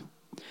time?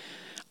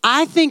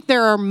 I think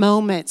there are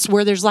moments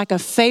where there's like a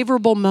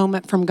favorable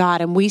moment from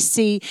God and we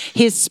see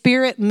his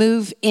spirit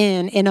move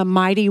in a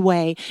mighty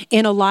way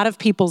in a lot of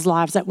people's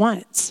lives at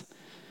once.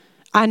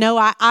 I know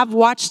I've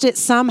watched it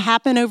some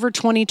happen over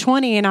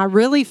 2020, and I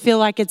really feel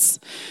like it's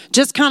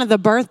just kind of the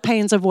birth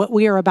pains of what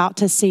we are about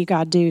to see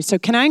God do. So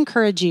can I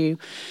encourage you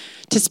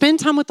to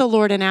spend time with the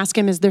Lord and ask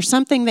him, is there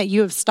something that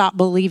you have stopped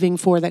believing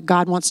for that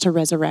God wants to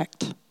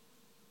resurrect?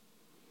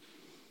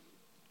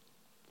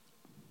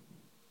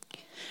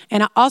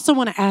 And I also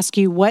want to ask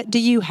you, what do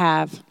you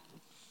have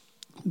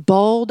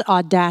bold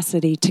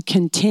audacity to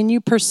continue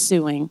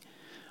pursuing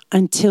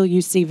until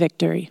you see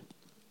victory?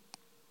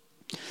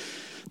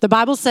 The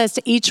Bible says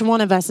to each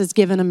one of us is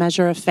given a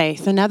measure of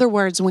faith. In other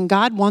words, when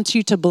God wants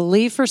you to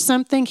believe for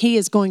something, he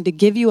is going to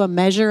give you a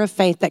measure of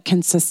faith that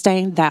can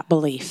sustain that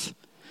belief.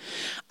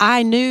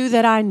 I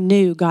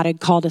knew God had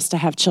called us to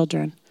have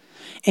children.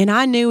 And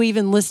I knew,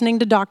 even listening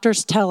to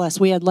doctors tell us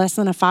we had less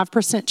than a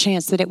 5%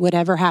 chance that it would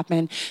ever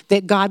happen,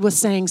 that God was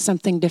saying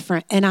something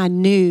different. And I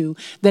knew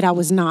that I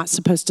was not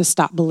supposed to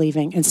stop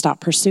believing and stop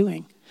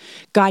pursuing.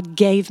 God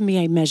gave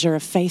me a measure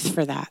of faith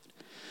for that.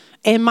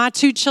 And my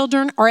 2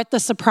 children are at the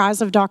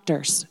surprise of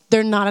doctors.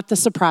 They're not at the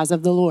surprise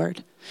of the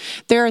Lord.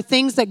 There are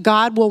things that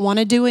God will want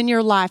to do in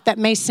your life that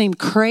may seem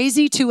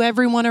crazy to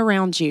everyone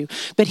around you,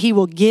 but he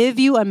will give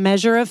you a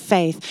measure of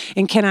faith.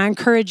 And can I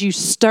encourage you,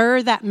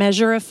 stir that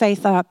measure of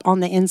faith up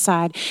on the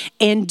inside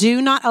and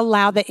do not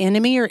allow the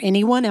enemy or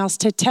anyone else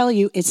to tell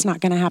you it's not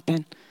going to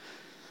happen.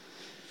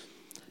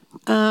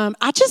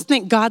 I just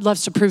think God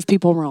loves to prove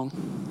people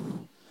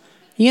wrong.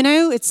 You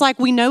know, it's like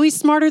we know he's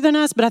smarter than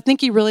us, but I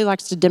think he really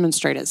likes to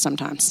demonstrate it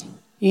sometimes.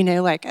 You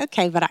know, like,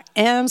 okay, but I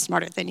am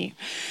smarter than you.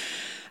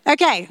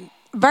 Okay,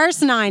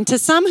 verse 9, to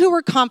some who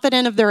were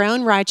confident of their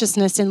own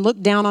righteousness and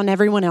looked down on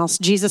everyone else,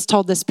 Jesus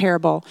told this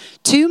parable.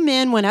 2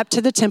 men went up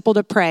to the temple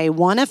to pray,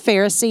 one a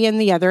Pharisee and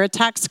the other a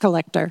tax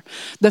collector.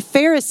 The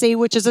Pharisee,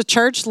 which is a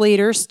church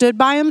leader, stood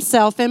by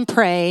himself and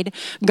prayed,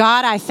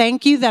 God, I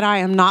thank you that I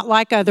am not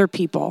like other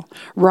people,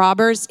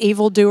 robbers,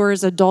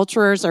 evildoers,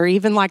 adulterers, or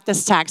even like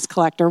this tax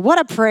collector. What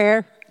a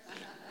prayer.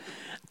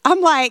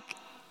 I'm like,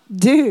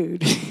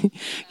 dude,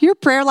 your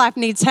prayer life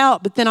needs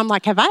help. But then I'm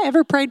like, have I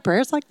ever prayed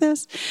prayers like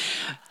this?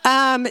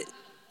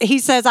 He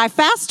says, I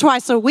fast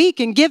twice a week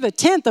and give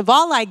 1/10 of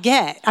all I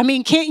get. I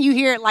mean, can't you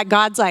hear it like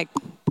God's like,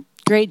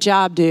 great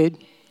job, dude,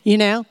 you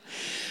know?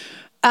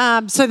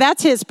 So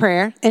that's his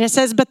prayer. And it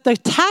says, but the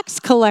tax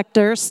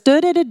collector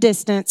stood at a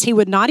distance. He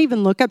would not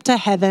even look up to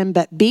heaven,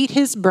 but beat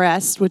his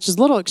breast, which is a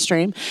little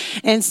extreme,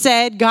 and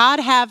said, God,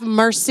 have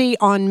mercy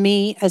on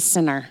me, a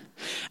sinner.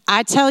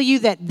 I tell you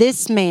that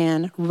this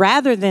man,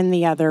 rather than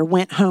the other,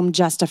 went home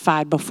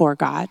justified before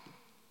God.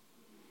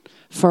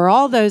 For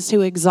all those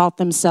who exalt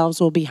themselves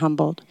will be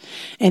humbled,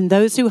 and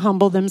those who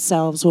humble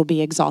themselves will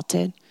be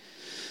exalted.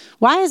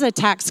 Why is a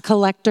tax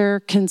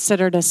collector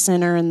considered a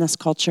sinner in this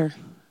culture?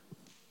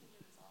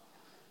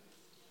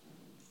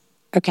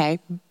 Okay,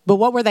 but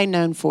what were they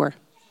known for?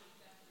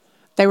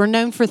 They were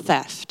known for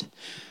theft.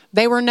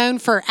 They were known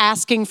for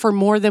asking for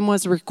more than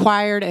was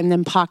required and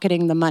then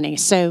pocketing the money.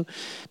 So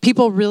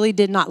people really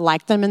did not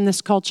like them in this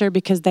culture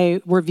because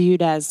they were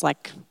viewed as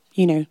like,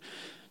 you know,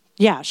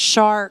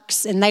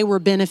 sharks, and they were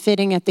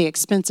benefiting at the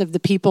expense of the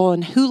people.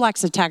 And who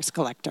likes a tax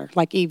collector?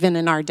 Like even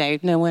in our day,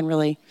 no one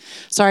really,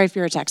 sorry if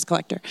you're a tax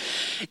collector.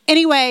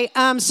 Anyway,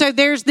 so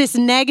there's this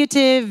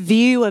negative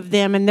view of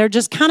them, and they're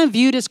just kind of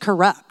viewed as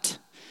corrupt.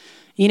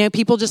 You know,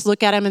 people just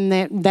look at them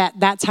and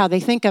that's how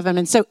they think of them.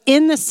 And so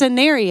in the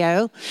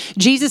scenario,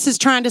 Jesus is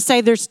trying to say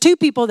there's 2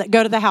 people that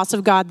go to the house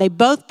of God. They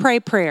both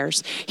pray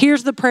prayers.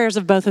 Here's the prayers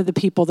of both of the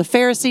people. The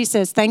Pharisee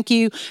says, thank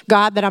you,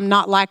 God, that I'm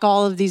not like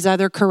all of these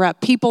other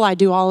corrupt people. I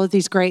do all of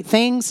these great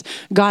things.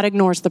 God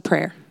ignores the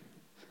prayer.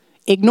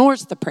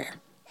 Ignores the prayer.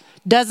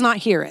 Does not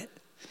hear it.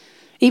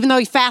 Even though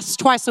he fasts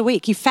twice a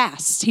week. He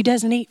fasts. He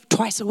doesn't eat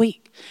twice a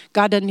week.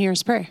 God doesn't hear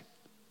his prayer.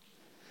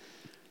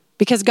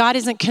 Because God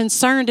isn't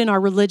concerned in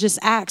our religious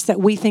acts that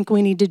we think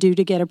we need to do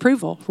to get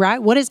approval,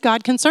 right? What is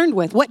God concerned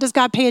with? What does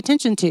God pay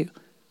attention to?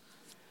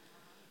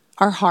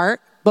 Our heart,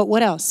 but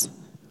what else?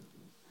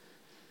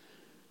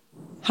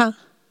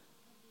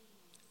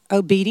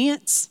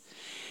 Obedience,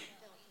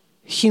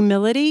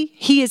 humility.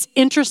 He is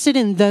interested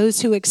in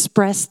those who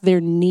express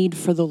their need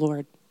for the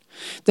Lord.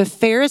 The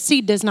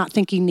Pharisee does not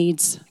think he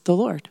needs the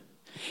Lord.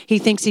 He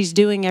thinks he's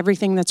doing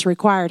everything that's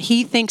required.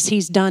 He thinks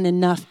he's done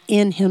enough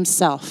in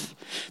himself.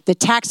 The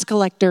tax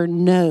collector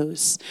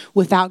knows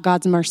without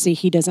God's mercy,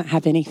 he doesn't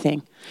have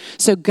anything.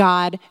 So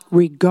God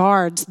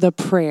regards the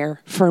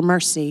prayer for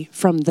mercy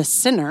from the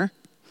sinner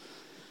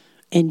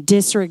and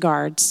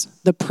disregards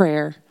the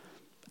prayer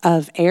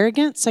of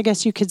arrogance, I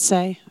guess you could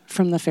say,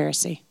 from the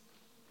Pharisee.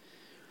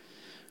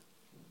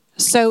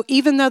 So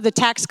even though the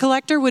tax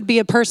collector would be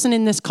a person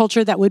in this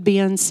culture that would be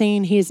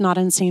unseen, he is not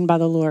unseen by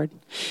the Lord.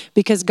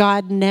 Because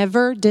God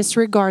never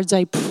disregards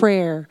a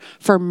prayer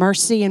for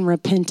mercy and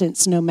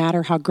repentance, no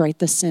matter how great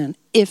the sin.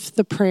 If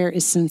the prayer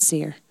is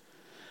sincere,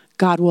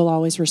 God will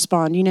always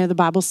respond. You know, the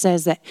Bible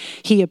says that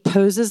he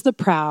opposes the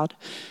proud,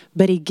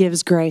 but he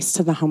gives grace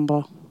to the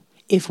humble.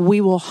 If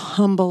we will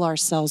humble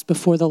ourselves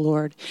before the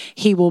Lord,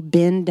 he will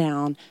bend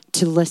down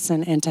to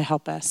listen and to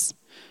help us,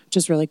 which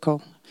is really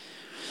cool.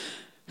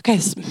 Okay,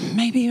 so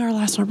maybe our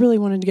last one. I really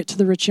wanted to get to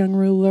the rich young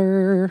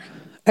ruler.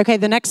 Okay,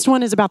 the next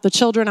one is about the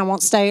children. I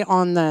won't stay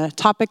on the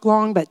topic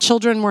long, but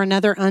children were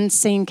another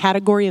unseen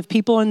category of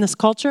people in this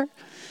culture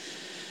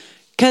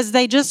because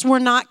they just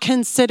were not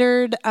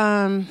considered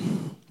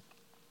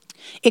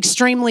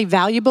extremely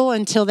valuable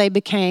until they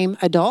became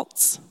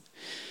adults.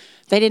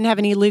 They didn't have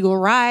any legal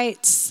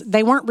rights.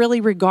 They weren't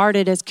really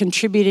regarded as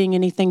contributing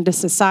anything to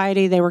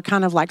society. They were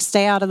kind of like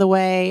stay out of the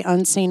way,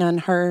 unseen,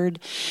 unheard.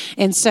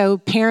 And so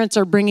parents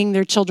are bringing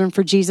their children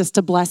for Jesus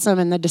to bless them,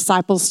 and the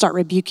disciples start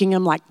rebuking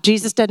them like,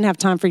 Jesus doesn't have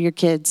time for your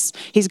kids.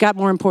 He's got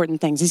more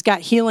important things. He's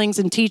got healings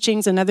and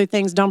teachings and other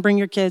things. Don't bring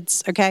your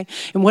kids, okay?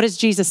 And what does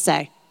Jesus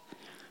say?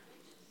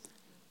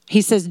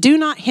 He says, do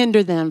not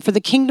hinder them, for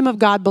the kingdom of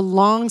God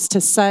belongs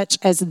to such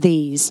as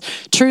these.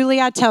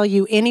 Truly, I tell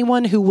you,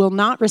 anyone who will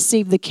not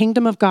receive the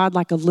kingdom of God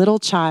like a little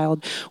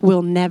child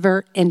will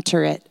never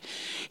enter it.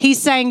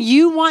 He's saying,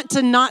 you want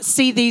to not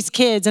see these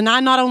kids, and I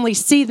not only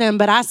see them,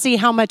 but I see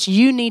how much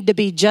you need to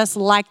be just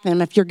like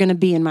them if you're going to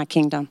be in my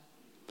kingdom.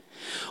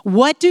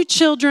 What do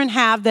children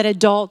have that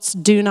adults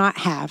do not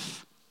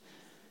have?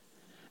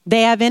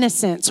 They have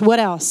innocence. What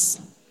else?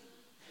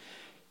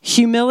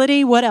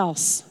 Humility. What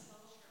else?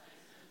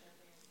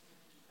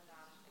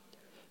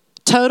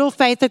 Total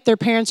faith that their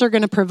parents are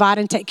going to provide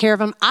and take care of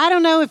them. I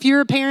don't know if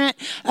you're a parent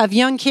of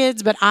young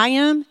kids, but I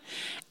am.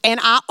 And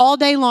all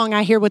day long,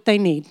 I hear what they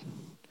need,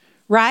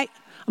 right?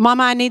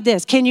 Mama, I need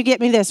this. Can you get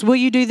me this? Will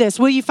you do this?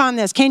 Will you find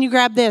this? Can you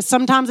grab this?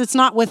 Sometimes it's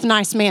not with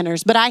nice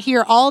manners, but I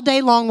hear all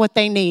day long what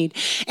they need.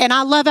 And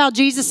I love how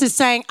Jesus is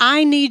saying,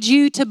 I need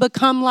you to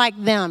become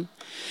like them.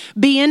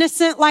 Be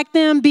innocent like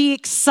them, be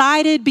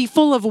excited, be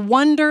full of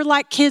wonder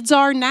like kids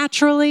are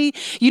naturally.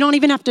 You don't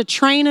even have to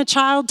train a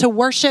child to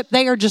worship.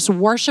 They are just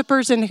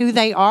worshipers in who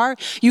they are.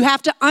 You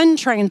have to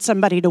untrain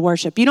somebody to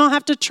worship. You don't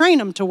have to train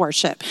them to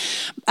worship.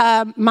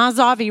 My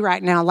Zavi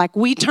right now, like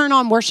we turn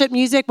on worship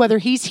music, whether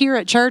he's here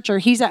at church or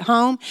he's at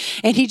home,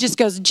 and he just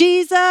goes,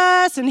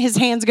 Jesus, and his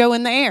hands go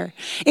in the air.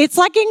 It's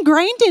like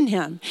ingrained in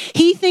him.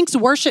 He thinks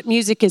worship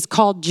music is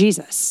called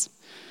Jesus.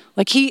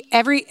 Like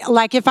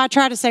if I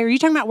try to say, are you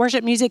talking about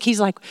worship music?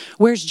 He's like,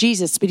 where's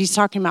Jesus? But he's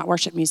talking about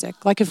worship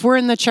music. Like if we're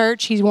in the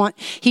church,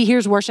 he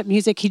hears worship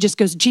music. He just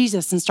goes,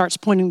 Jesus, and starts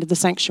pointing to the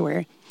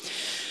sanctuary.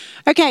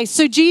 Okay,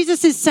 so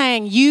Jesus is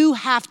saying you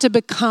have to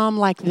become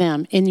like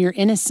them in your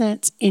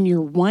innocence, in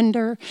your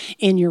wonder,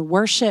 in your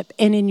worship,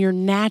 and in your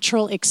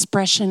natural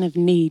expression of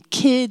need.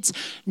 Kids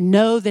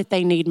know that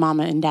they need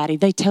mama and daddy.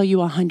 They tell you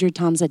 100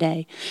 times a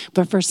day.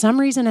 But for some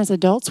reason as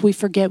adults, we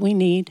forget we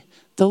need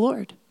the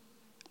Lord.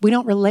 We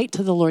don't relate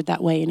to the Lord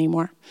that way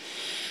anymore.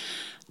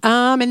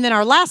 And then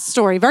our last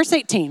story, verse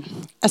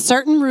 18. A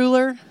certain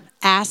ruler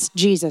asked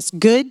Jesus,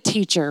 good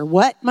teacher,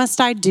 what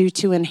must I do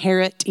to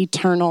inherit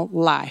eternal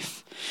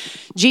life?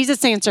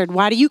 Jesus answered,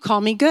 why do you call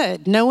me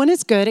good? No one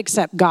is good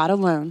except God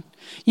alone.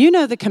 You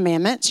know the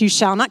commandments. You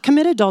shall not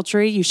commit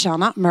adultery. You shall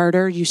not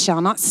murder. You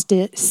shall not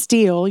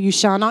steal. You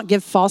shall not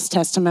give false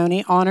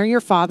testimony. Honor your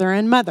father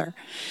and mother.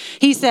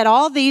 He said,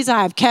 all these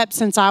I have kept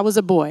since I was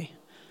a boy.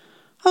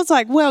 I was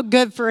like, well,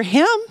 good for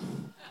him.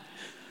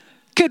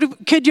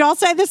 Could y'all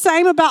say the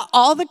same about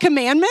all the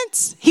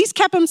commandments? He's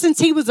kept them since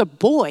he was a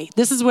boy.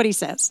 This is what he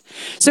says.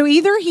 So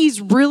either he's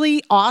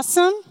really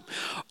awesome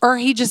or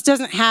he just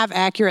doesn't have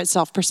accurate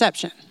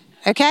self-perception.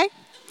 Okay?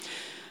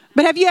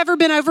 But have you ever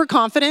been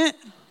overconfident?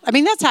 I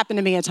mean, that's happened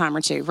to me a time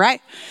or two,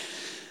 right?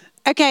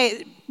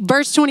 Okay,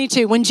 verse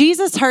 22. When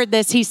Jesus heard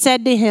this, he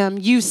said to him,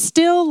 you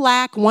still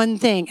lack one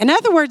thing. In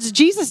other words,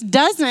 Jesus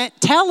doesn't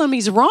tell him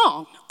he's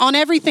wrong on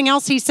everything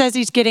else he says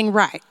he's getting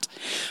right.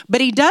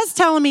 But he does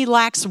tell him he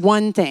lacks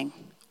one thing.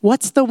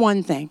 What's the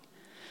one thing?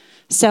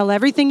 Sell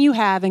everything you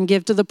have and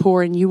give to the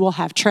poor, and you will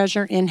have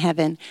treasure in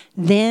heaven.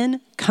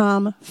 Then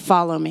come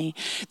follow me.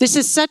 This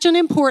is such an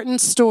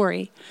important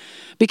story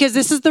because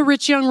this is the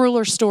rich young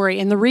ruler story.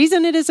 And the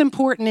reason it is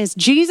important is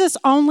Jesus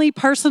only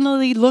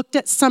personally looked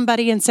at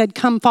somebody and said,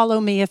 come follow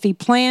me, if he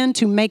planned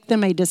to make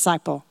them a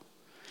disciple.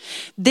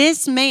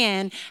 This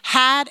man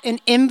had an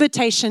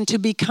invitation to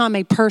become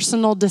a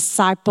personal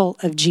disciple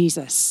of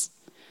Jesus.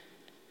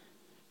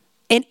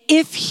 And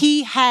if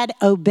he had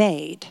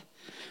obeyed,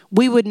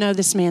 we would know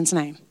this man's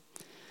name.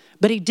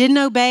 But he didn't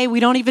obey. We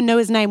don't even know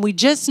his name. We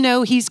just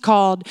know he's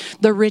called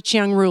the rich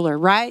young ruler,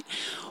 right?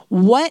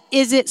 Why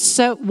is it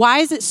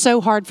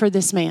so hard for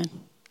this man?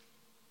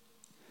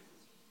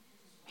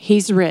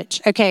 He's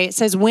rich. Okay, it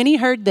says, when he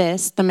heard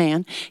this, the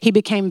man, he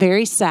became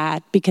very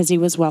sad because he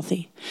was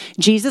wealthy.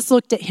 Jesus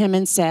looked at him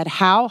and said,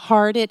 how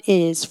hard it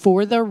is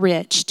for the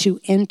rich to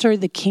enter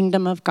the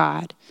kingdom of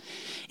God.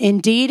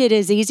 Indeed, it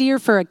is easier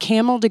for a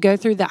camel to go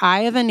through the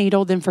eye of a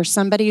needle than for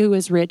somebody who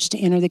is rich to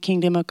enter the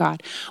kingdom of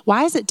God.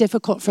 Why is it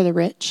difficult for the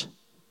rich?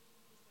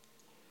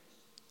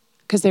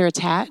 Because they're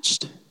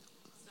attached.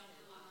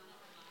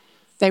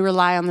 They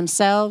rely on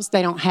themselves.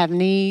 They don't have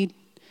need.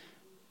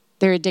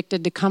 They're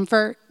addicted to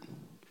comfort.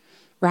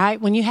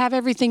 Right? When you have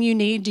everything you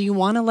need, do you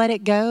want to let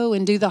it go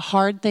and do the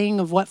hard thing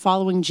of what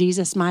following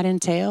Jesus might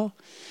entail?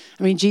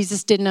 I mean,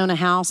 Jesus didn't own a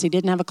house. He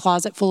didn't have a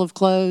closet full of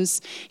clothes.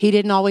 He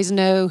didn't always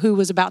know who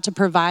was about to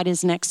provide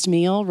his next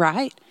meal,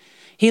 right?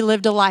 He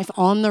lived a life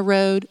on the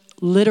road,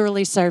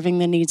 literally serving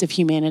the needs of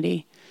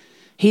humanity.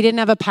 He didn't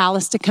have a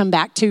palace to come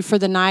back to for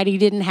the night. He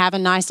didn't have a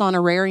nice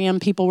honorarium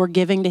people were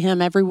giving to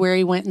him everywhere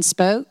he went and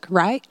spoke,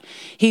 right?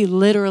 He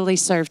literally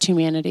served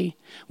humanity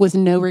with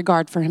no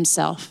regard for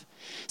himself.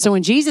 So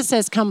when Jesus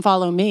says, come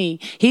follow me,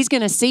 he's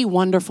going to see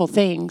wonderful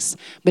things,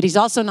 but he's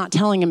also not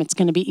telling him it's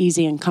going to be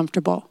easy and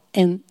comfortable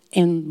and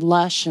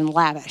lush and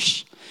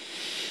lavish.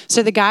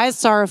 So the guy is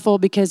sorrowful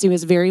because he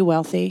was very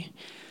wealthy.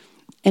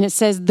 And it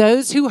says,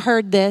 those who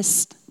heard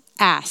this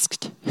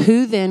asked,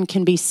 "Who then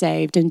can be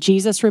saved?" And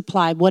Jesus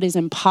replied, "What is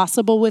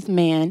impossible with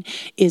man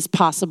is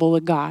possible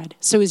with God."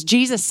 So is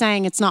Jesus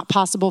saying it's not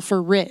possible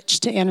for rich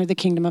to enter the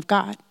kingdom of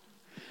God?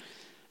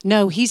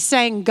 No, he's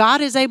saying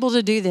God is able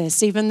to do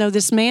this. Even though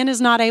this man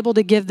is not able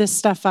to give this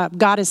stuff up,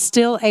 God is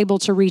still able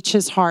to reach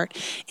his heart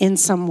in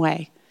some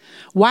way.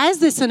 Why is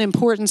this an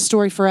important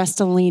story for us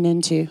to lean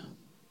into?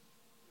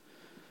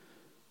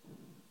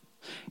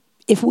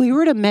 If we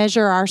were to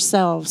measure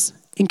ourselves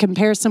in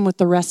comparison with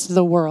the rest of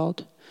the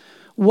world,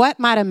 what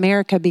might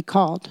America be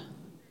called?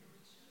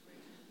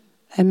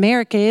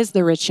 America is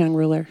the rich young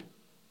ruler.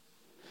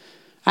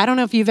 I don't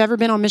know if you've ever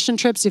been on mission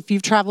trips, if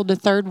you've traveled to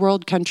third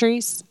world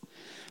countries,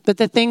 but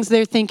the things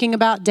they're thinking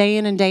about day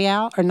in and day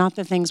out are not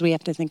the things we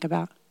have to think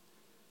about.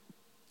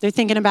 They're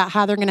thinking about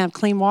how they're going to have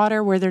clean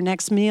water, where their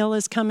next meal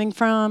is coming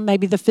from,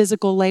 maybe the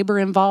physical labor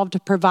involved to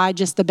provide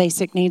just the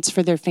basic needs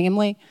for their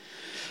family.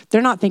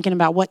 They're not thinking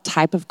about what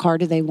type of car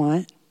do they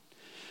want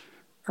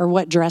or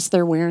what dress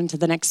they're wearing to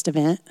the next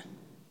event.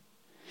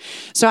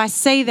 So I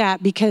say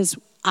that because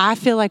I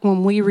feel like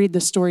when we read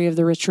the story of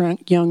the rich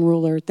young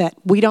ruler, that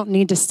we don't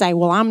need to say,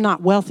 well, I'm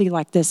not wealthy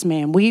like this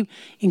man. We,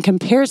 in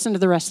comparison to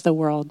the rest of the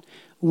world,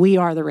 we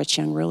are the rich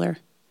young ruler.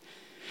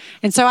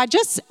 And so I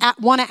just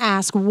want to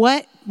ask,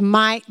 what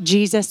might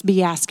Jesus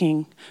be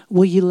asking?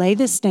 Will you lay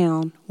this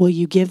down? Will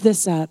you give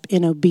this up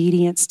in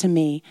obedience to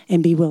me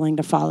and be willing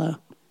to follow?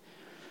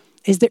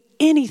 Is there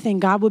anything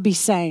God would be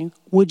saying,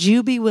 would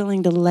you be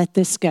willing to let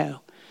this go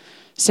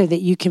so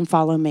that you can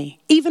follow me?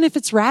 Even if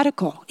it's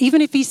radical,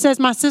 even if he says,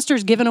 my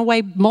sister's given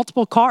away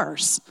multiple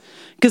cars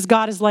because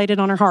God has laid it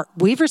on her heart.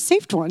 We've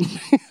received one.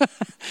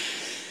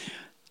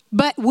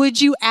 But would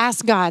you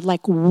ask God,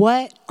 like,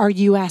 what are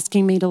you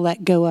asking me to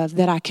let go of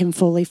that I can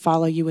fully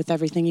follow you with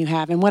everything you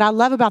have? And what I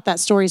love about that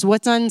story is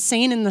what's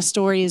unseen in the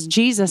story is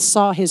Jesus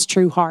saw his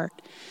true heart.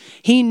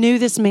 He knew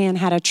this man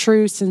had a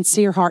true,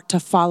 sincere heart to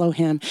follow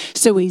him.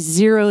 So he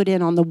zeroed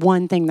in on the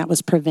one thing that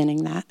was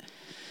preventing that.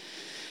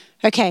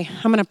 Okay,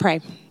 I'm going to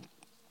pray.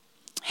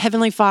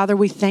 Heavenly Father,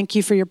 we thank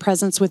you for your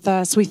presence with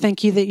us. We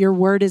thank you that your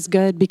word is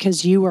good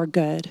because you are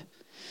good.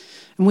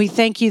 And we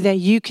thank you that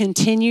you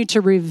continue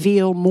to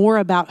reveal more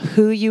about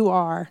who you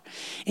are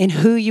and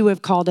who you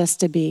have called us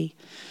to be.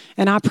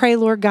 And I pray,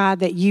 Lord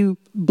God, that you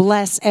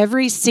bless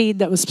every seed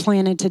that was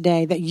planted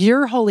today, that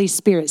your Holy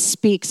Spirit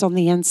speaks on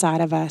the inside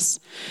of us.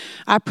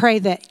 I pray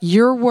that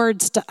your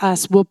words to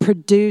us will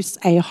produce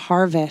a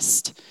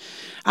harvest.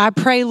 I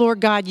pray,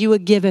 Lord God, you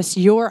would give us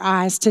your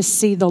eyes to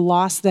see the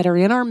lost that are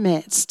in our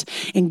midst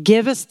and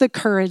give us the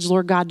courage,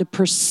 Lord God, to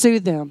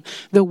pursue them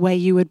the way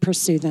you would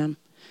pursue them.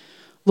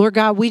 Lord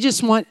God,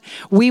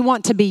 we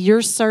want to be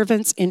your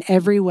servants in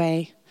every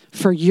way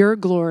for your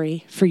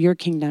glory, for your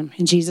kingdom.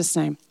 In Jesus'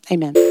 name,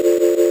 amen.